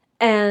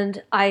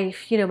 And my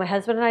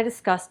husband and I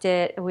discussed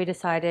it, and we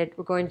decided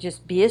we're going to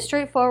just be as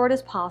straightforward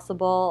as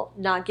possible,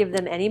 not give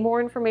them any more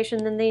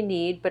information than they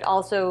need, but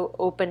also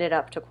open it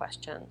up to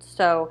questions.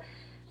 So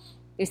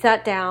we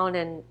sat down,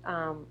 and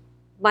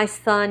my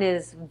son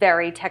is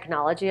very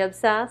technology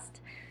obsessed.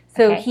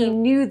 So he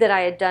knew that I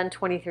had done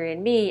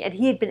 23andMe, and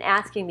he had been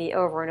asking me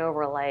over and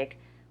over, like,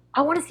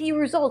 I want to see your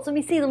results. Let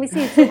me see.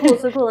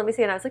 It's so cool. Let me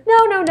see. And I was like,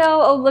 no.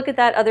 Oh, look at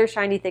that other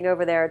shiny thing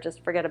over there.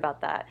 Just forget about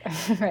that.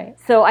 Right.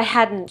 So I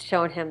hadn't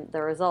shown him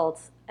the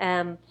results.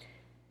 So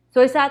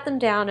I sat them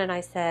down and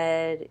I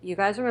said, you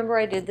guys remember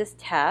I did this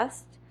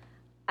test,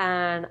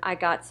 and I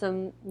got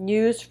some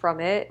news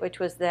from it, which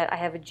was that I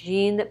have a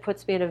gene that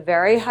puts me at a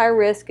very high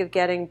risk of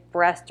getting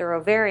breast or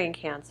ovarian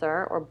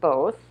cancer, or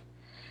both.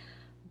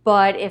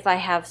 But if I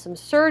have some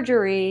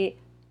surgery,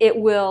 it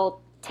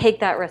will take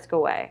that risk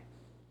away.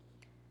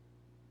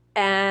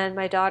 And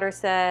my daughter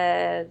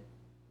said,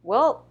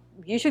 well,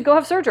 you should go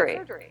have surgery.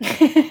 And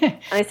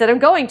I said, I'm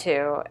going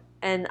to.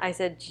 And I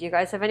said, do you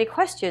guys have any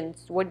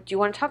questions? What do you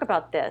want to talk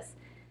about this?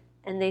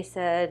 And they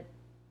said,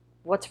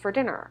 what's for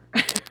dinner?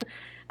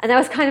 And that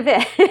was kind of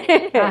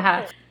it.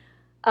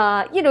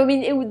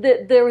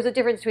 There was a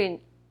difference between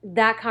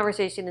that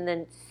conversation and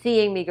then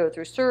seeing me go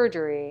through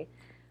surgery.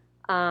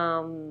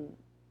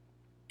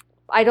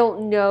 I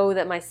don't know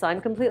that my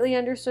son completely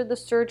understood the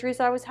surgeries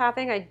I was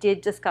having. I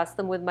did discuss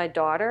them with my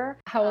daughter.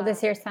 How old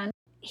is your son?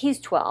 He's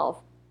 12.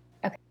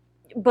 Okay.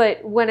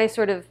 But when I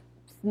sort of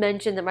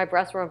mentioned that my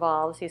breasts were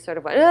involved, he sort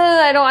of went,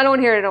 I don't want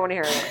to hear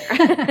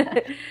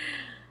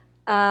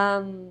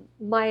it.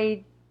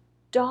 My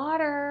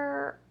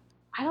daughter,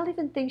 I don't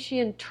even think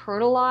she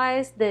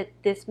internalized that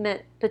this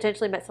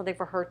potentially meant something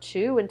for her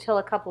too until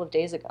a couple of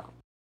days ago.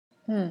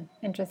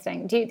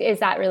 Interesting.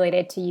 Is that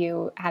related to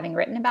you having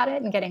written about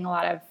it and getting a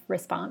lot of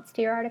response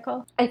to your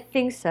article? I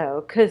think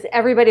so, because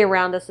everybody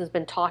around us has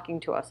been talking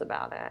to us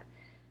about it.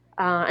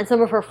 And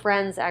some of her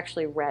friends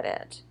actually read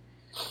it.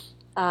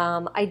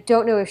 I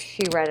don't know if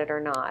she read it or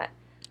not.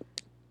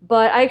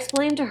 But I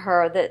explained to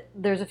her that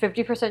there's a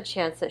 50%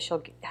 chance that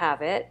she'll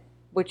have it,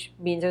 which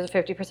means there's a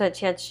 50%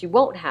 chance she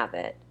won't have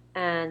it.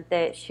 And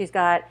that she's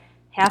got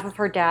half of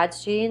her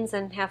dad's genes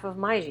and half of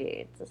my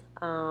genes.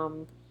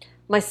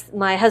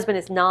 My husband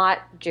is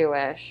not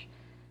Jewish.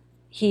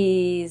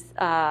 He's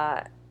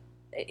from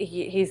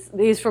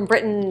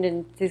Britain,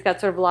 and he's got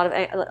sort of a lot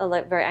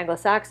of very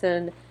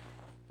Anglo-Saxon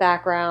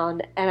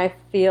background. And I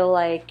feel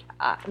like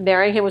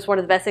marrying him was one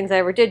of the best things I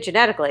ever did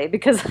genetically,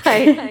 because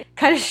I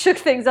kind of shook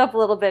things up a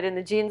little bit in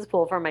the genes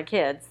pool for my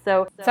kids.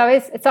 So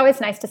it's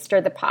always nice to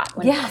stir the pot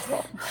when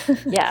possible.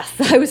 Yes,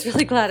 I was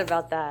really glad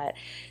about that.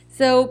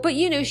 So, but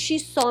she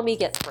saw me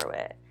get through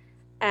it.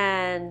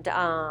 And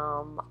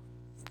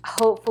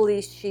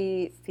hopefully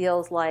she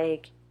feels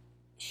like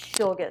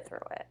she'll get through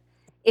it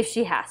if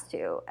she has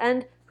to.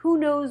 And who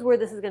knows where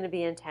this is going to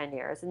be in 10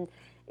 years. And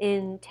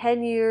in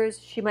 10 years,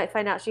 she might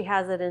find out she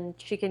has it and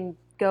she can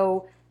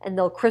go and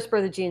they'll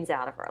CRISPR the genes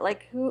out of her.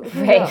 Like, who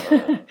Right.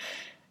 knows?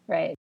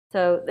 Right.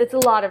 So it's a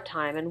lot of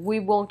time, and we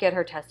won't get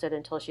her tested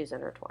until she's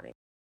in her 20s.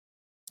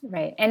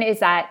 Right. And is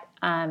that,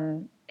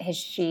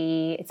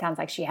 it sounds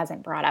like she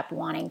hasn't brought up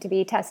wanting to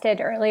be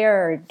tested earlier,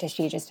 or does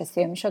she just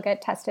assume she'll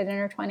get tested in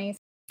her 20s?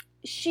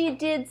 She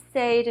did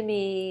say to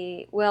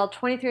me, well,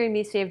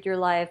 23andMe saved your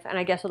life, and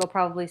I guess it'll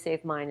probably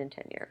save mine in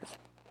 10 years.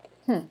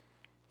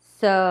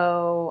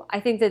 So I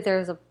think that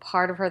there's a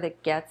part of her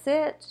that gets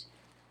it,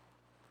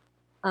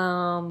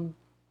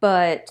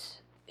 but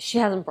she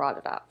hasn't brought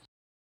it up.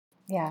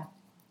 Yeah.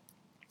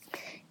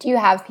 Do you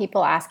have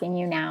people asking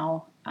you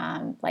now,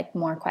 like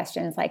more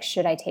questions like,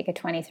 should I take a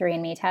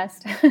 23andMe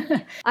test?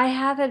 I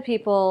have had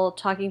people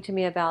talking to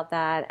me about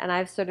that, and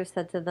I've sort of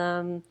said to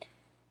them,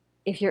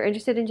 if you're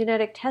interested in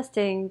genetic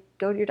testing,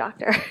 go to your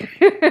doctor.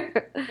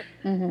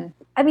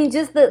 I mean,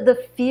 just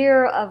the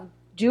fear of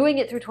doing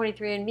it through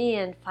 23andMe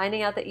and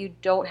finding out that you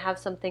don't have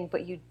something,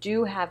 but you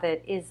do have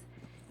it is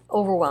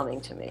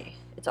overwhelming to me.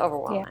 It's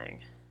overwhelming.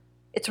 Yeah.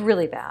 It's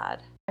really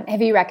bad.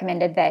 Have you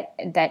recommended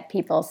that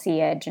people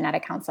see a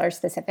genetic counselor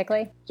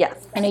specifically?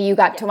 Yes. I know you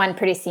got to one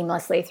pretty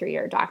seamlessly through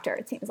your doctor,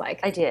 it seems like.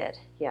 I did,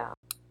 yeah.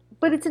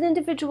 But it's an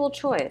individual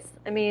choice.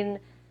 I mean,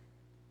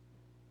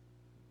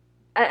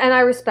 and I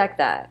respect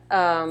that.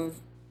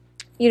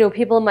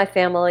 People in my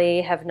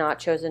family have not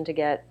chosen to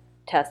get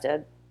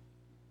tested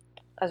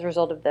as a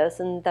result of this,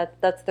 and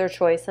that's their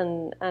choice,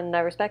 and I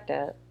respect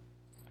it.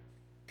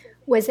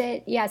 Was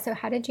it, so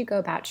how did you go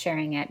about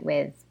sharing it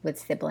with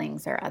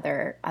siblings or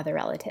other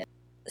relatives?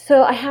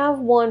 So I have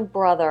one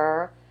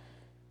brother.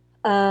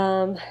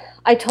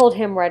 I told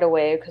him right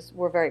away because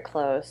we're very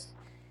close.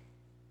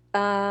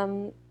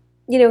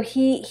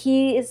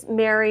 He is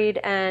married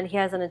and he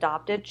has an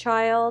adopted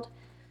child.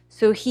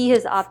 So he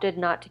has opted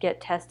not to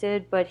get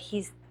tested, but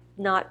he's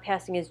not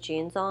passing his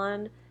genes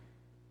on.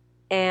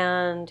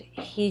 And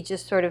he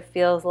just sort of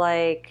feels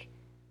like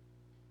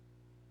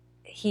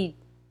he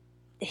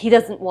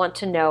doesn't want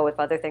to know if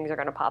other things are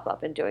going to pop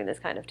up in doing this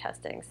kind of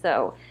testing.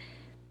 So,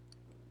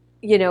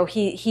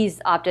 he's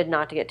opted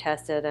not to get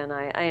tested, and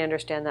I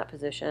understand that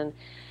position.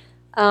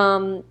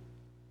 My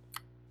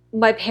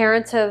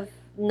parents have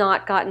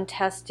not gotten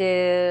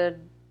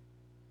tested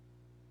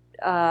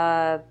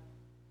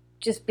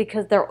just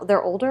because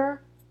they're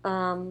older.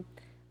 I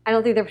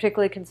don't think they're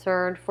particularly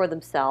concerned for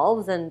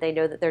themselves, and they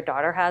know that their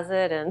daughter has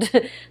it and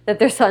that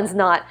their son's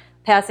not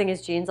passing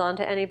his genes on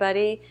to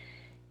anybody.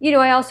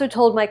 I also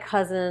told my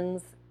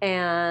cousins,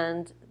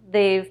 and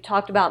they've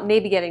talked about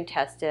maybe getting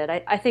tested.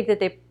 I think that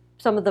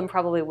some of them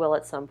probably will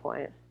at some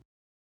point.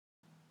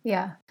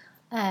 Yeah.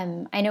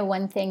 I know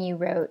one thing you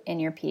wrote in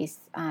your piece,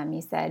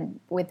 you said,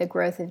 with the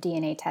growth of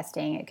DNA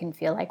testing, it can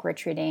feel like we're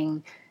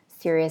treating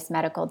serious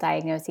medical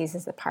diagnoses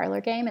as a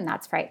parlor game, and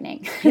that's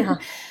frightening. Yeah.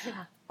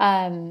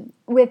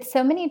 With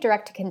so many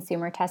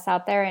direct-to-consumer tests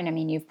out there, and I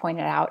mean, you've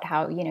pointed out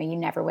how, you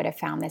never would have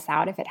found this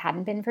out if it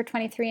hadn't been for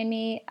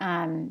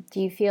 23andMe. Do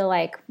you feel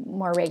like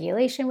more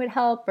regulation would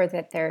help, or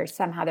that there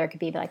could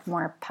be like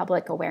more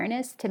public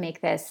awareness to make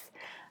this,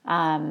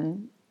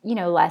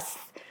 less,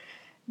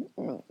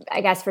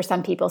 I guess, for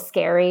some people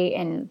scary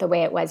in the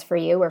way it was for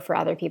you, or for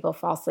other people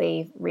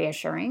falsely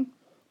reassuring?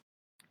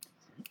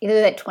 Either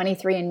that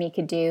 23andMe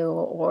could do,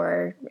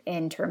 or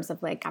in terms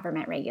of like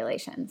government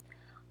regulations.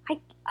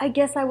 I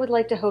guess I would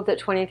like to hope that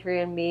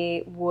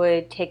 23andMe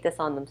would take this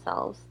on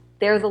themselves.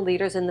 They're the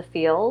leaders in the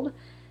field,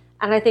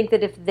 and I think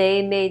that if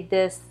they made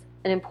this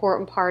an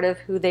important part of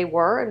who they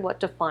were and what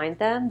defined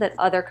them, that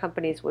other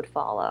companies would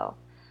follow.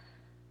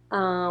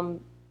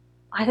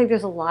 I think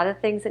there's a lot of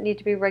things that need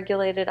to be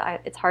regulated.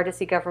 It's hard to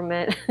see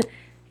government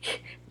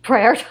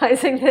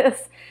prioritizing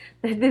this.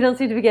 They don't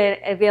seem to be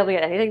able to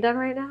get anything done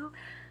right now.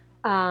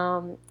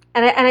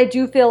 And I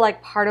do feel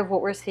like part of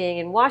what we're seeing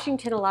in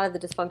Washington, a lot of the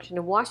dysfunction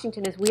in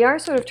Washington, is we are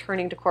sort of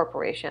turning to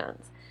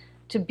corporations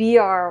to be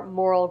our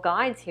moral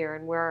guides here.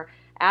 And we're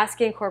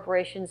asking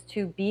corporations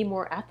to be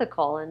more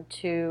ethical and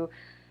to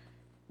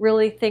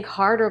really think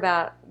harder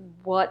about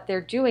what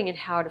they're doing and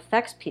how it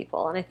affects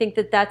people. And I think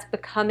that that's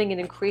becoming an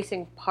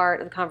increasing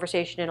part of the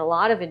conversation in a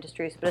lot of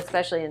industries, but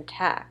especially in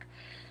tech.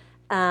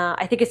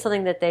 I think it's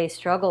something that they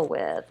struggle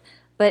with.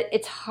 But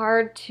it's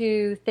hard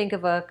to think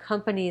of a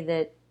company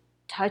that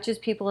touches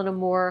people in a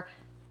more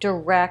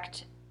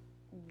direct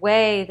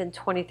way than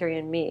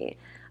 23andMe.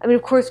 I mean,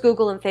 of course,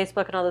 Google and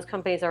Facebook and all those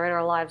companies are in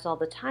our lives all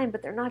the time,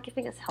 but they're not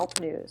giving us health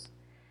news.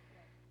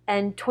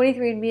 And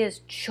 23andMe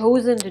has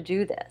chosen to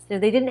do this.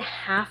 They didn't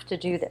have to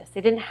do this. They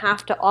didn't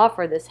have to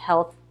offer this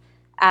health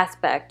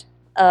aspect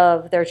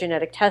of their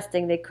genetic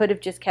testing. They could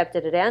have just kept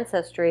it at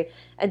Ancestry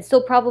and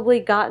still probably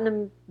gotten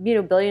them,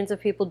 billions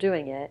of people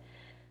doing it.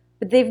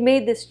 But they've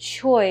made this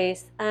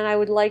choice, and I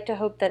would like to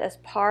hope that as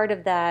part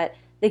of that,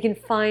 they can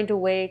find a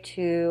way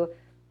to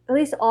at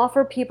least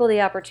offer people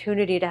the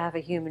opportunity to have a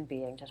human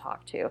being to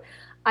talk to.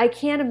 I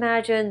can't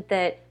imagine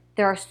that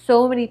there are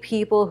so many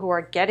people who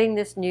are getting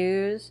this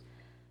news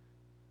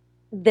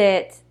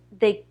that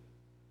that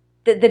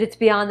it's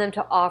beyond them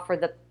to offer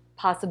the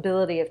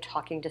possibility of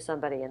talking to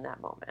somebody in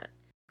that moment.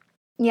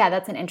 Yeah,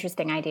 that's an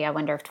interesting idea. I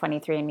wonder if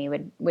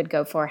 23andMe would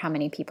go for how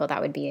many people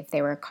that would be if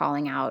they were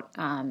calling out.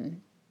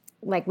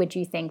 Like, would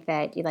you think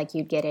that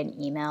you'd get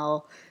an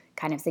email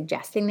kind of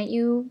suggesting that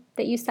you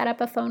set up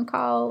a phone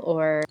call,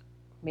 or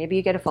maybe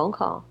you get a phone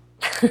call?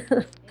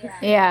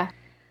 Yeah.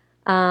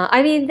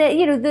 I mean,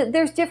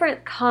 there's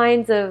different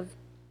kinds of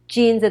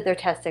genes that they're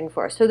testing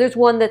for. So there's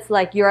one that's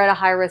like you're at a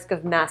high risk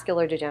of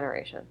macular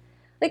degeneration.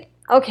 Like,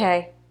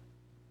 okay,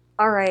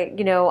 all right,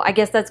 I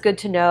guess that's good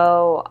to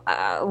know.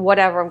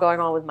 Whatever, I'm going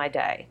on with my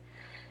day.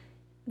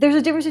 There's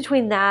a difference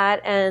between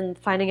that and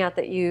finding out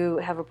that you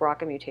have a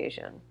BRCA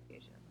mutation.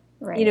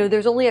 Right.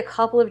 There's only a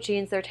couple of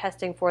genes they're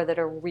testing for that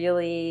are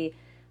really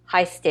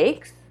high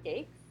stakes.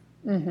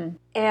 Mm-hmm.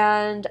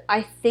 And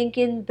I think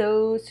in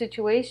those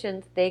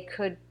situations, they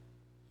could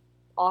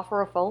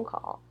offer a phone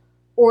call.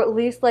 Or at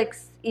least, like,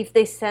 if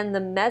they send the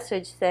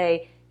message,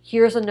 say,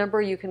 here's a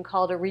number you can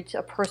call to reach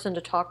a person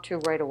to talk to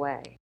right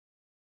away.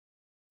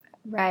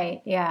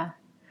 Right, yeah.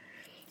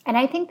 And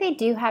I think they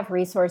do have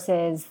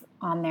resources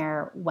on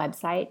their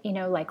website,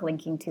 like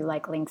linking to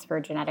like links for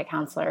genetic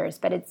counselors,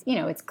 but it's,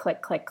 it's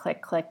click, click,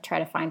 click, click, try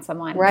to find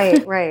someone.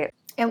 Right.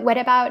 And what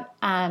about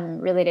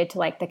related to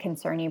like the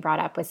concern you brought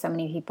up with so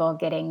many people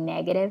getting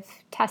negative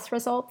test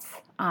results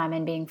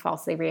and being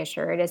falsely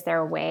reassured? Is there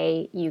a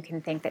way you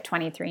can think that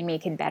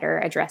 23andMe could better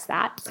address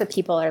that so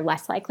people are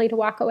less likely to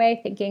walk away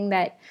thinking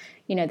that,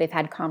 they've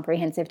had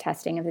comprehensive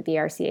testing of the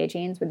BRCA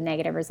genes with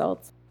negative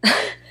results?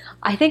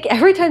 I think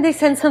every time they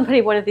send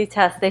somebody one of these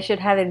tests, they should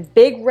have in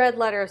big red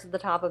letters at the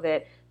top of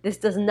it, this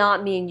does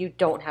not mean you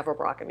don't have a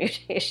BRCA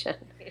mutation.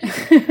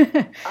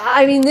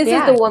 I mean, this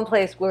is the one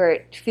place where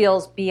it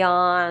feels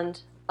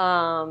beyond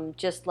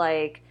just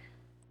like,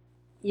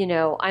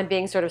 I'm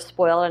being sort of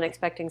spoiled and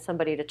expecting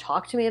somebody to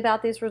talk to me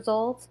about these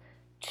results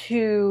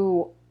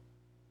to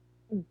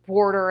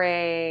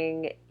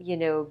bordering,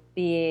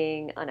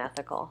 being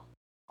unethical.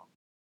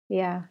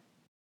 Yeah.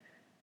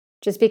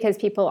 Just because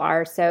people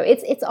are so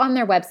it's on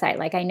their website.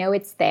 Like, I know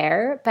it's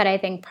there, but I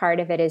think part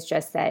of it is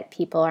just that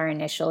people are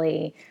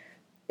initially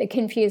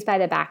confused by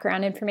the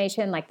background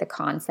information, like the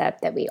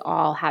concept that we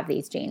all have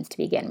these genes to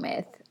begin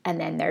with, and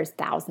then there's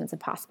thousands of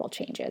possible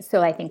changes.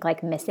 So I think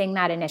like missing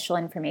that initial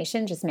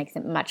information just makes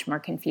it much more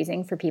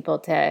confusing for people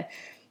to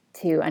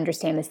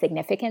understand the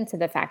significance of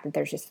the fact that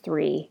there's just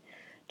 3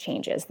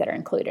 changes that are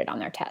included on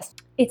their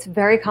test. It's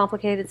very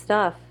complicated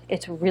stuff.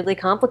 It's really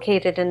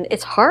complicated, and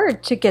it's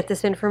hard to get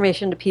this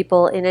information to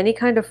people in any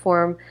kind of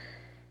form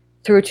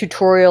through a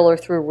tutorial or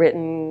through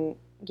written,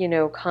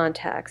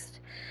 context.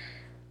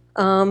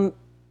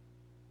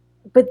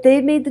 But they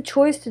made the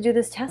choice to do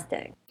this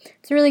testing.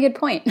 It's a really good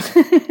point.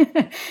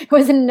 It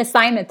wasn't an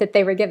assignment that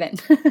they were given.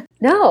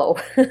 No.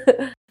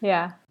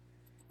 Yeah.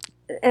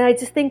 And I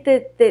just think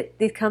that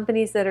these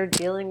companies that are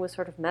dealing with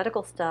sort of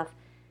medical stuff,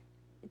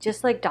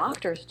 just like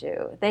doctors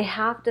do, they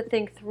have to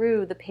think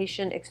through the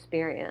patient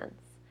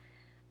experience.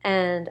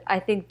 And I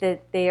think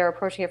that they are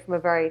approaching it from a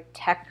very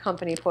tech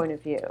company point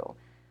of view,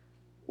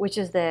 which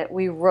is that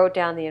we wrote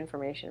down the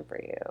information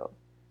for you.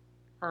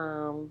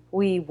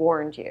 We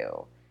warned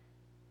you.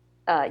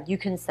 You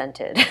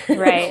consented.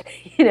 Right.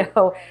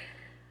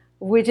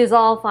 Which is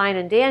all fine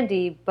and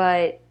dandy,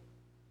 but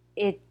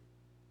it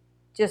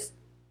just,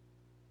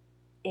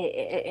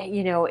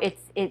 it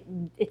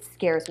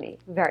scares me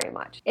very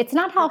much. It's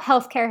not how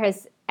healthcare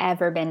has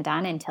ever been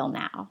done until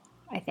now,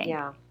 I think.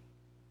 Yeah.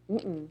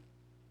 Mm-mm.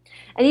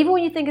 And even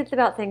when you think it's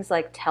about things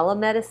like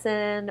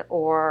telemedicine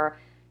or,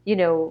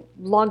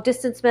 long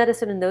distance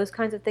medicine and those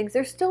kinds of things,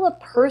 there's still a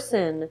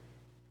person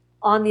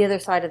on the other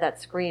side of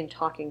that screen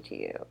talking to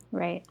you.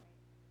 Right.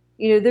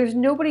 There's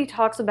nobody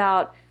talks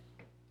about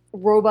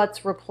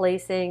robots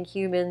replacing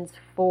humans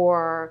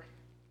for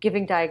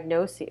giving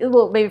diagnoses.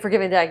 Well, maybe for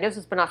giving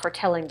diagnosis, but not for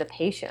telling the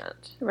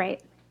patient.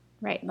 Right.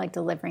 Like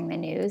delivering the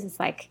news. It's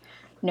like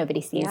nobody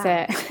sees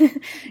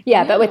it.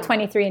 Yeah, but with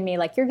 23andMe,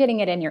 like you're getting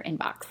it in your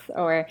inbox.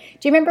 Or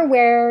do you remember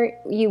where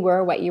you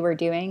were, what you were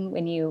doing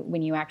when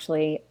you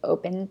actually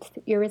opened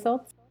your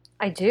results?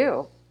 I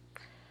do.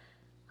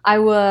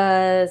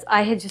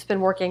 I had just been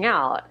working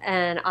out,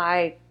 and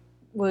I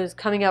was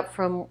coming up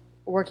from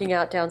working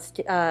out down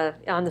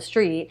on the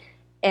street,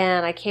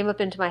 and I came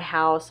up into my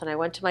house, and I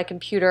went to my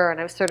computer,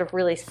 and I was sort of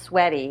really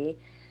sweaty,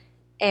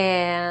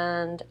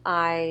 and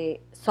I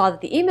saw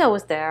that the email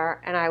was there,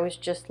 and I was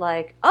just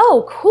like,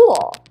 oh,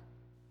 cool.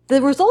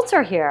 The results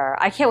are here.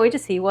 I can't wait to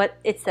see what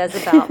it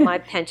says about my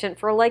penchant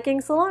for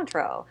liking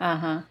cilantro.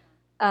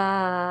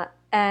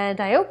 And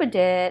I opened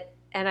it,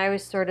 and I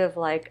was sort of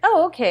like,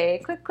 oh,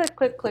 okay, click, click,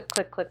 click, click,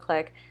 click, click,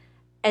 click.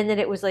 And then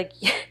it was like,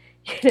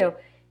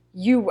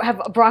 you have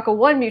a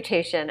BRCA1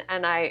 mutation.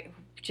 And I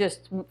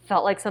just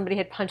felt like somebody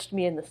had punched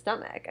me in the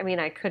stomach. I mean,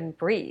 I couldn't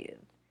breathe.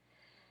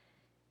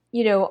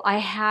 It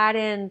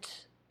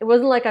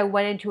wasn't like I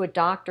went into a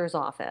doctor's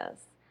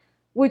office.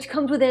 which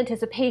comes with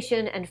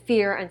anticipation and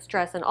fear and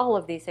stress and all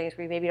of these things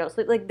where you maybe don't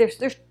sleep. Like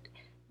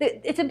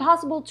it's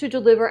impossible to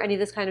deliver any of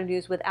this kind of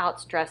news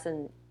without stress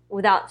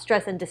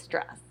and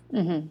distress.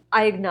 Mm-hmm.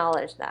 I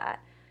acknowledge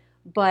that.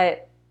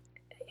 But,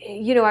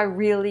 I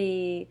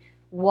really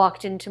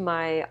walked into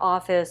my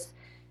office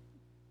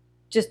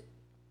just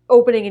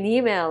opening an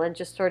email and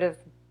just sort of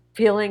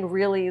feeling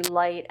really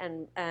light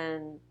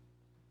and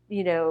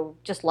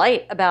just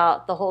light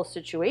about the whole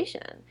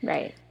situation.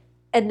 Right.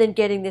 And then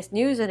getting this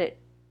news, and it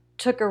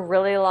took a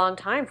really long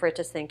time for it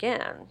to sink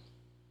in.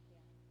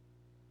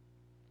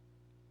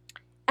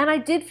 And I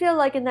did feel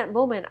like in that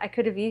moment, I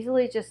could have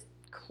easily just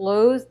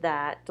closed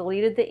that,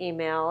 deleted the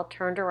email,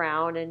 turned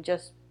around, and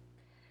just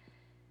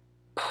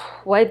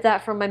wiped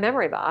that from my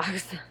memory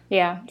box.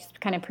 Yeah, just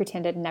kind of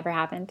pretended it never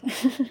happened.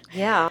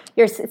 Yeah.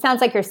 It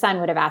sounds like your son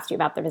would have asked you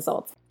about the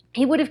results.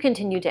 He would have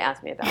continued to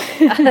ask me about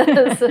it.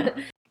 Yes.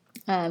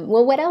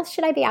 Well, what else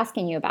should I be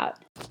asking you about?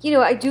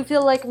 I do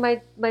feel like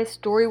my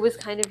story was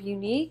kind of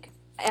unique.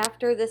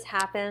 After this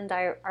happened,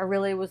 I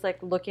really was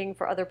like looking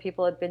for other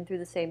people who had been through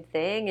the same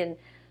thing. And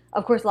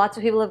of course, lots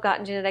of people have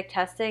gotten genetic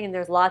testing, and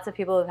there's lots of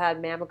people who've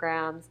had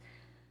mammograms.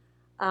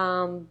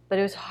 But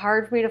it was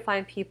hard for me to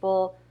find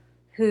people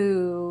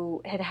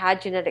who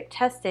had genetic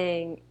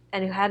testing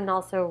and who hadn't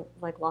also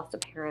like lost a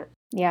parent.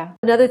 Yeah.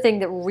 Another thing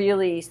that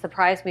really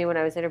surprised me when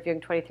I was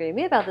interviewing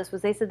 23andMe about this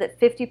was they said that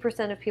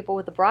 50% of people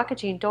with the BRCA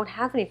gene don't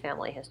have any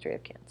family history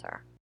of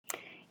cancer.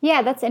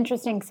 Yeah, that's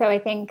interesting. So I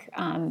think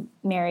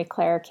Mary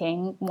Claire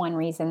King, one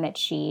reason that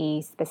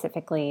she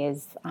specifically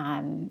is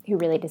who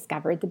really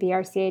discovered the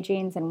BRCA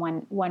genes, and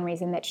one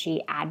reason that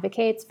she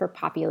advocates for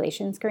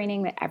population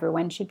screening, that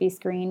everyone should be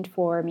screened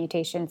for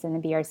mutations in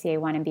the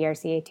BRCA1 and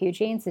BRCA2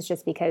 genes, is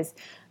just because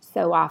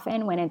so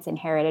often when it's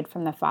inherited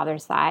from the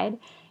father's side,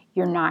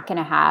 you're not going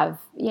to have,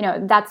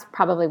 that's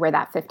probably where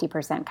that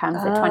 50%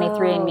 comes that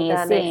 23andMe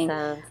is seeing.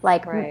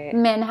 Like right.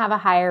 Men have a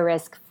higher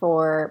risk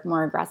for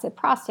more aggressive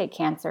prostate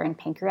cancer and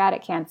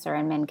pancreatic cancer,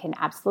 and men can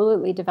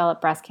absolutely develop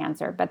breast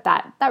cancer. But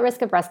that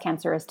risk of breast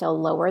cancer is still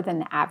lower than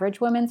the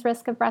average woman's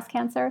risk of breast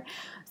cancer.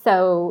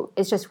 So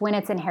it's just when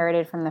it's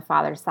inherited from the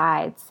father's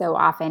side, so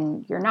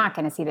often you're not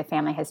going to see the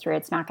family history.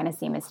 It's not going to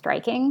seem as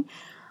striking.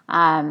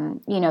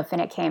 If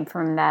it came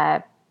from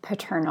the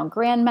paternal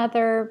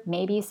grandmother,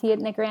 maybe you see it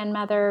in the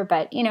grandmother,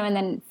 but, and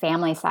then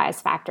family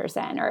size factors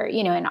in, or,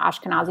 in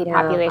Ashkenazi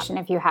population,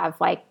 if you have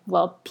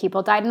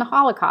people died in the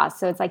Holocaust.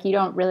 So it's like, you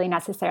don't really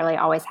necessarily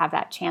always have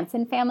that chance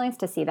in families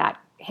to see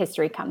that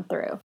history come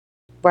through.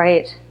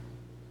 Right.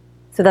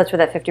 So that's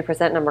where that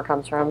 50% number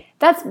comes from.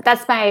 That's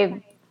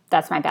my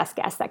best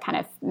guess. That kind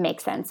of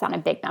makes sense on a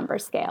big number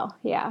scale.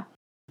 Yeah.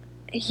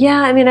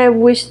 Yeah. I mean, I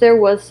wish there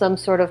was some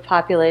sort of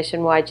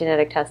population-wide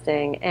genetic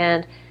testing,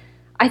 and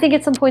I think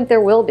at some point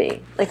there will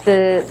be. Like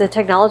the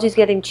technology is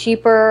getting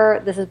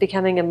cheaper. This is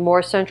becoming a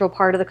more central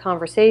part of the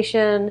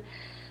conversation.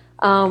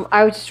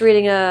 I was just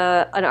reading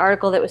an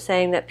article that was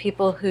saying that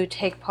people who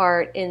take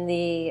part in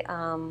the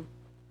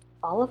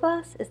All of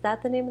Us, is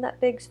that the name of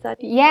that big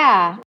study?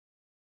 Yeah.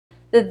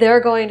 That they're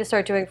going to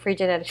start doing free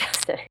genetic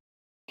testing.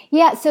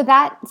 Yeah, so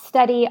that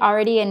study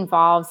already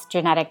involves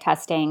genetic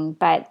testing,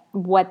 but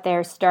what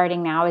they're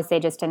starting now is they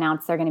just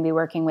announced they're going to be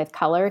working with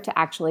Color to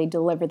actually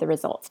deliver the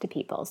results to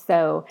people.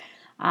 So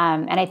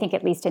and I think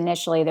at least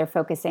initially they're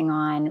focusing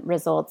on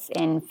results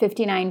in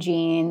 59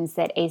 genes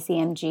that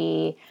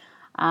ACMG,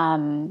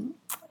 kind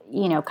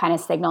of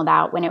signaled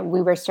out when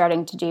we were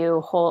starting to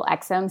do whole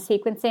exome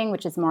sequencing,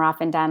 which is more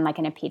often done like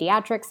in a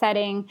pediatric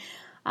setting.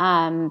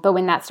 But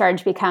when that started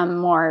to become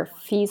more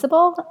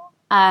feasible,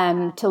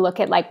 to look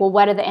at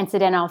what are the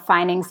incidental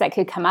findings that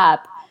could come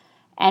up,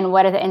 and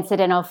what are the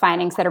incidental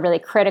findings that are really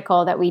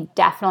critical that we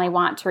definitely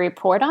want to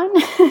report on.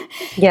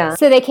 Yeah.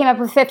 So they came up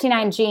with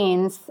 59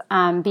 genes,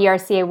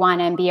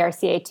 BRCA1 and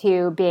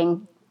BRCA2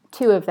 being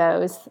two of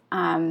those.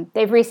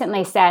 They've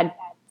recently said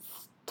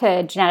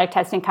to genetic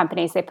testing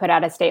companies, they put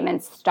out a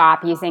statement,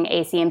 stop using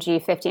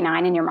ACMG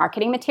 59 in your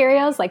marketing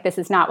materials. Like, this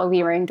is not what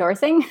we were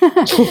endorsing.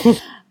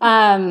 But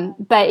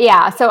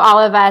yeah, so All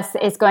of Us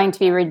is going to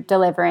be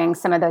delivering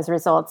some of those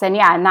results. And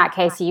yeah, in that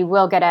case, you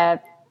will get a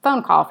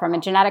phone call from a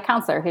genetic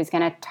counselor who's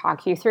going to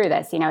talk you through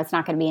this. It's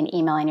not going to be an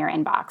email in your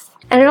inbox.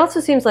 And it also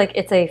seems like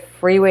it's a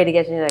free way to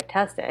get genetic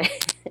testing.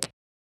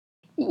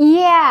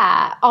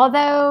 Yeah,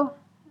 although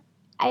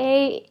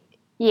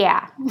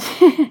yeah.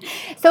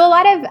 So a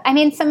lot of,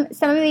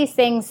 some of these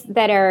things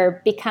that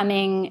are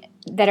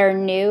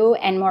new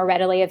and more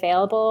readily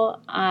available,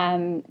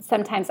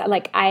 sometimes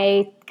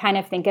I kind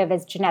of think of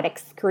as genetic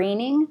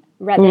screening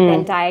rather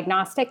than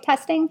diagnostic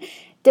testing,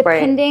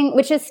 depending, right.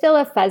 Which is still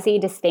a fuzzy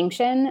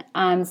distinction.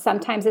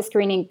 Sometimes a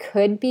screening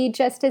could be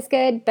just as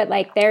good, but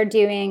they're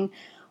doing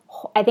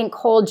I think,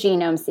 whole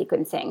genome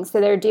sequencing.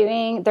 So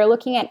they're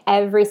looking at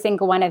every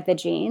single one of the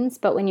genes,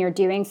 but when you're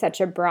doing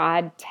such a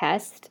broad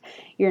test,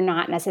 you're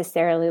not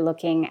necessarily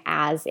looking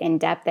as in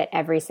depth at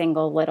every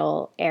single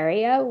little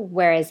area.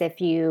 Whereas if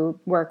you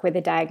work with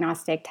a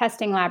diagnostic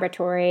testing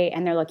laboratory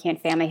and they're looking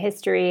at family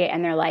history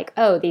and they're like,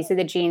 oh, these are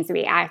the genes that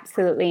we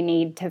absolutely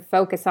need to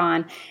focus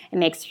on and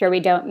make sure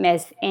we don't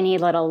miss any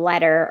little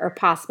letter or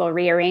possible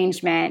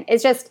rearrangement,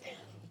 it's just,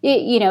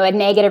 a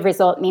negative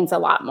result means a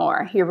lot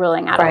more. You're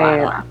ruling out a lot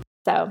more.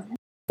 So,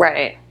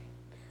 right.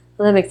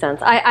 Well, that makes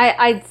sense.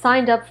 I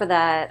signed up for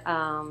that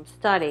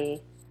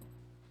study,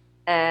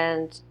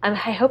 and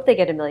I hope they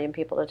get 1 million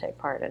people to take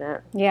part in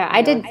it. Yeah,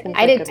 I did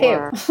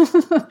too.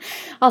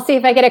 I'll see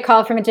if I get a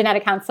call from a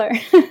genetic counselor.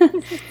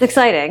 It's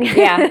exciting.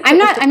 Yeah, I'm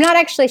not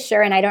actually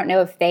sure, and I don't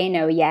know if they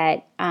know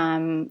yet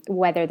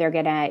whether they're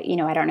gonna.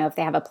 I don't know if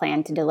they have a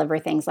plan to deliver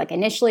things like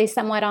initially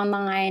somewhat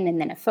online and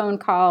then a phone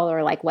call,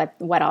 or like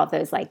what all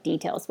those like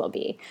details will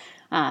be.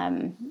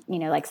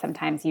 Like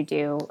sometimes you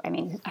do,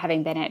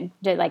 having been at,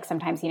 like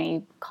sometimes,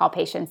 you call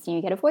patients and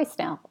you get a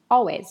voicemail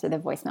always, or the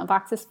voicemail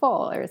box is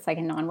full, or it's like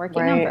a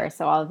non-working number.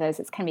 So all of those,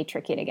 it's going to be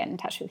tricky to get in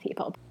touch with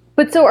people.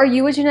 But so I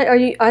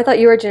thought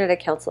you were a genetic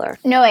counselor.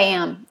 No, I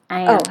am.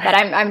 But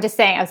I'm just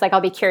saying, I was like,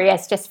 I'll be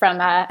curious just from,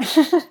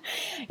 So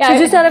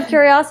just out of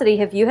curiosity,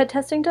 have you had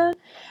testing done?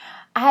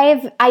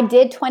 I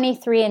did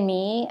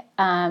 23andMe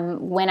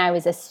when I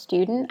was a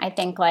student. I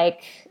think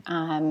like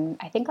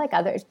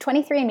others,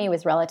 23andMe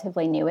was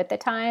relatively new at the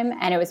time,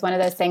 and it was one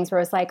of those things where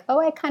it was like, oh,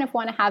 I kind of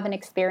want to have an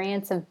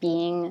experience of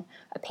being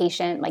a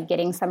patient, like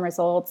getting some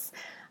results.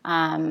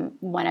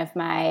 One of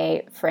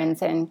my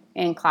friends in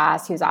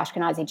class who's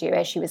Ashkenazi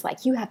Jewish, she was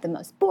like, you have the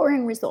most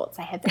boring results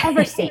I have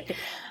ever seen.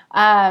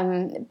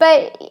 But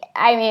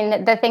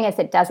the thing is,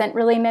 it doesn't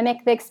really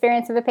mimic the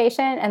experience of a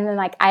patient. And then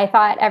I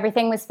thought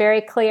everything was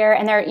very clear,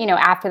 and there,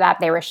 after that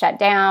they were shut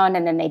down,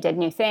 and then they did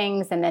new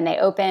things, and then they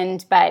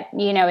opened. But,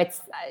 it's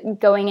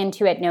going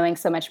into it, knowing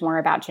so much more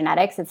about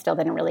genetics, it still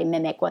didn't really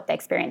mimic what the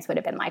experience would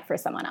have been like for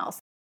someone else.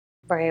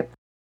 Right.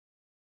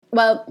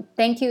 Well,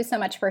 thank you so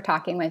much for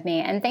talking with me,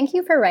 and thank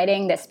you for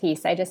writing this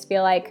piece. I just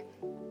feel like,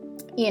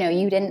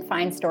 you didn't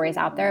find stories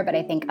out there, but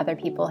I think other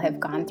people have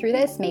gone through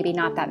this, maybe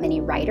not that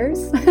many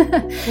writers.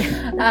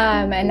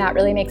 And that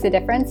really makes a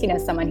difference,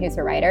 someone who's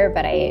a writer,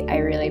 but I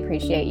really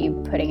appreciate you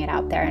putting it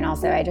out there. And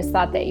also, I just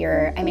thought that you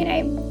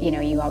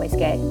always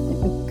get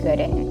good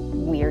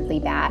and weirdly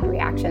bad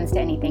reactions to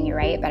anything you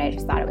write, but I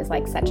just thought it was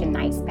like such a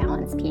nice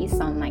balanced piece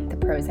on like the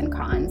pros and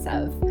cons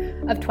of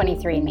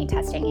 23andMe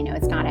testing.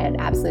 It's not an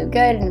absolute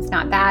good and it's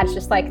not bad. It's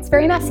just like, it's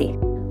very messy.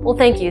 Well,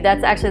 thank you.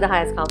 That's actually the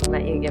highest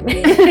compliment you can give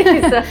me.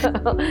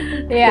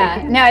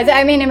 Yeah. No,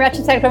 in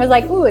retrospect, I was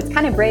like, ooh, it's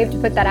kind of brave to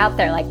put that out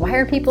there. Like, why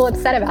are people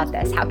upset about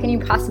this? How can you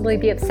possibly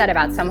be upset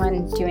about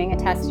someone doing a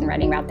test and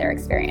writing about their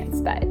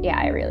experience? But yeah,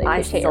 I really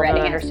appreciate you writing it.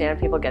 I still don't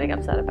understand people getting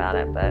upset about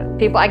it,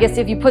 but I guess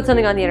if you put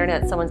something on the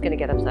internet, someo's going to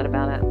get upset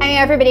about it.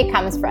 Everybody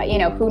comes from,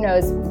 who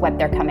knows what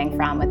they're coming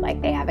from with,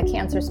 like, they have a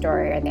cancer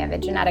story or they have a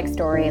genetic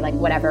story, like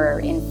whatever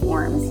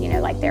informs,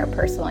 like their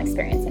personal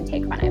experience and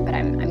take on it. But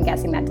I'm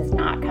guessing that does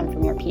not come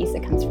from your piece.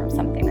 It comes from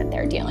something that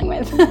they're dealing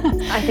with.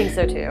 I think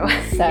so too.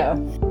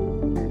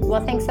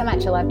 Well, thanks so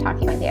much. I love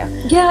talking with you.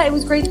 Yeah, it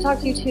was great to talk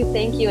to you too.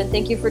 Thank you. And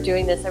thank you for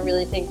doing this. I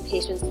really think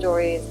patient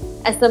stories,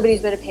 as somebody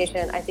who's been a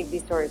patient, I think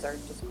these stories are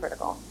just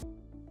critical.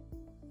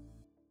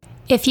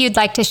 If you'd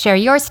like to share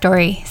your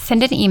story,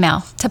 send an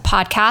email to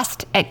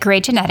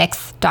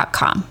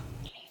podcast@graygenetics.com.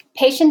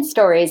 Patient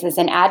Stories is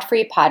an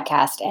ad-free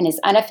podcast and is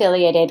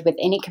unaffiliated with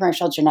any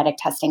commercial genetic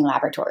testing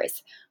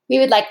laboratories. We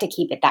would like to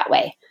keep it that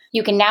way.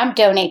 You can now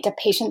donate to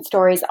Patient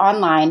Stories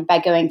online by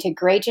going to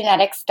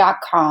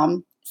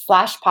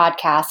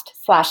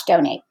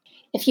graygenetics.com/podcast/donate.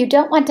 If you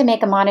don't want to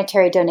make a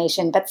monetary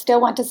donation but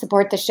still want to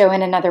support the show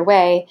in another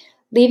way,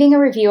 leaving a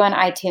review on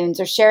iTunes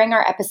or sharing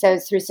our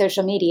episodes through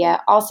social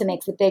media also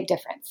makes a big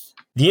difference.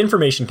 The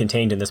information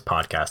contained in this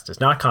podcast does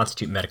not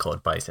constitute medical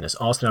advice and is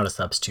also not a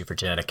substitute for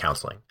genetic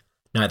counseling.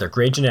 Neither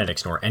Gray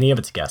Genetics nor any of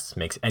its guests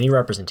makes any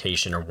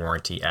representation or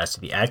warranty as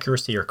to the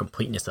accuracy or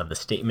completeness of the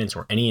statements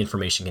or any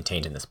information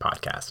contained in this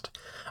podcast.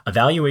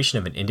 Evaluation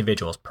of an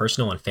individual's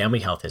personal and family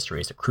health history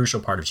is a crucial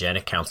part of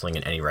genetic counseling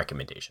and any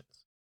recommendations.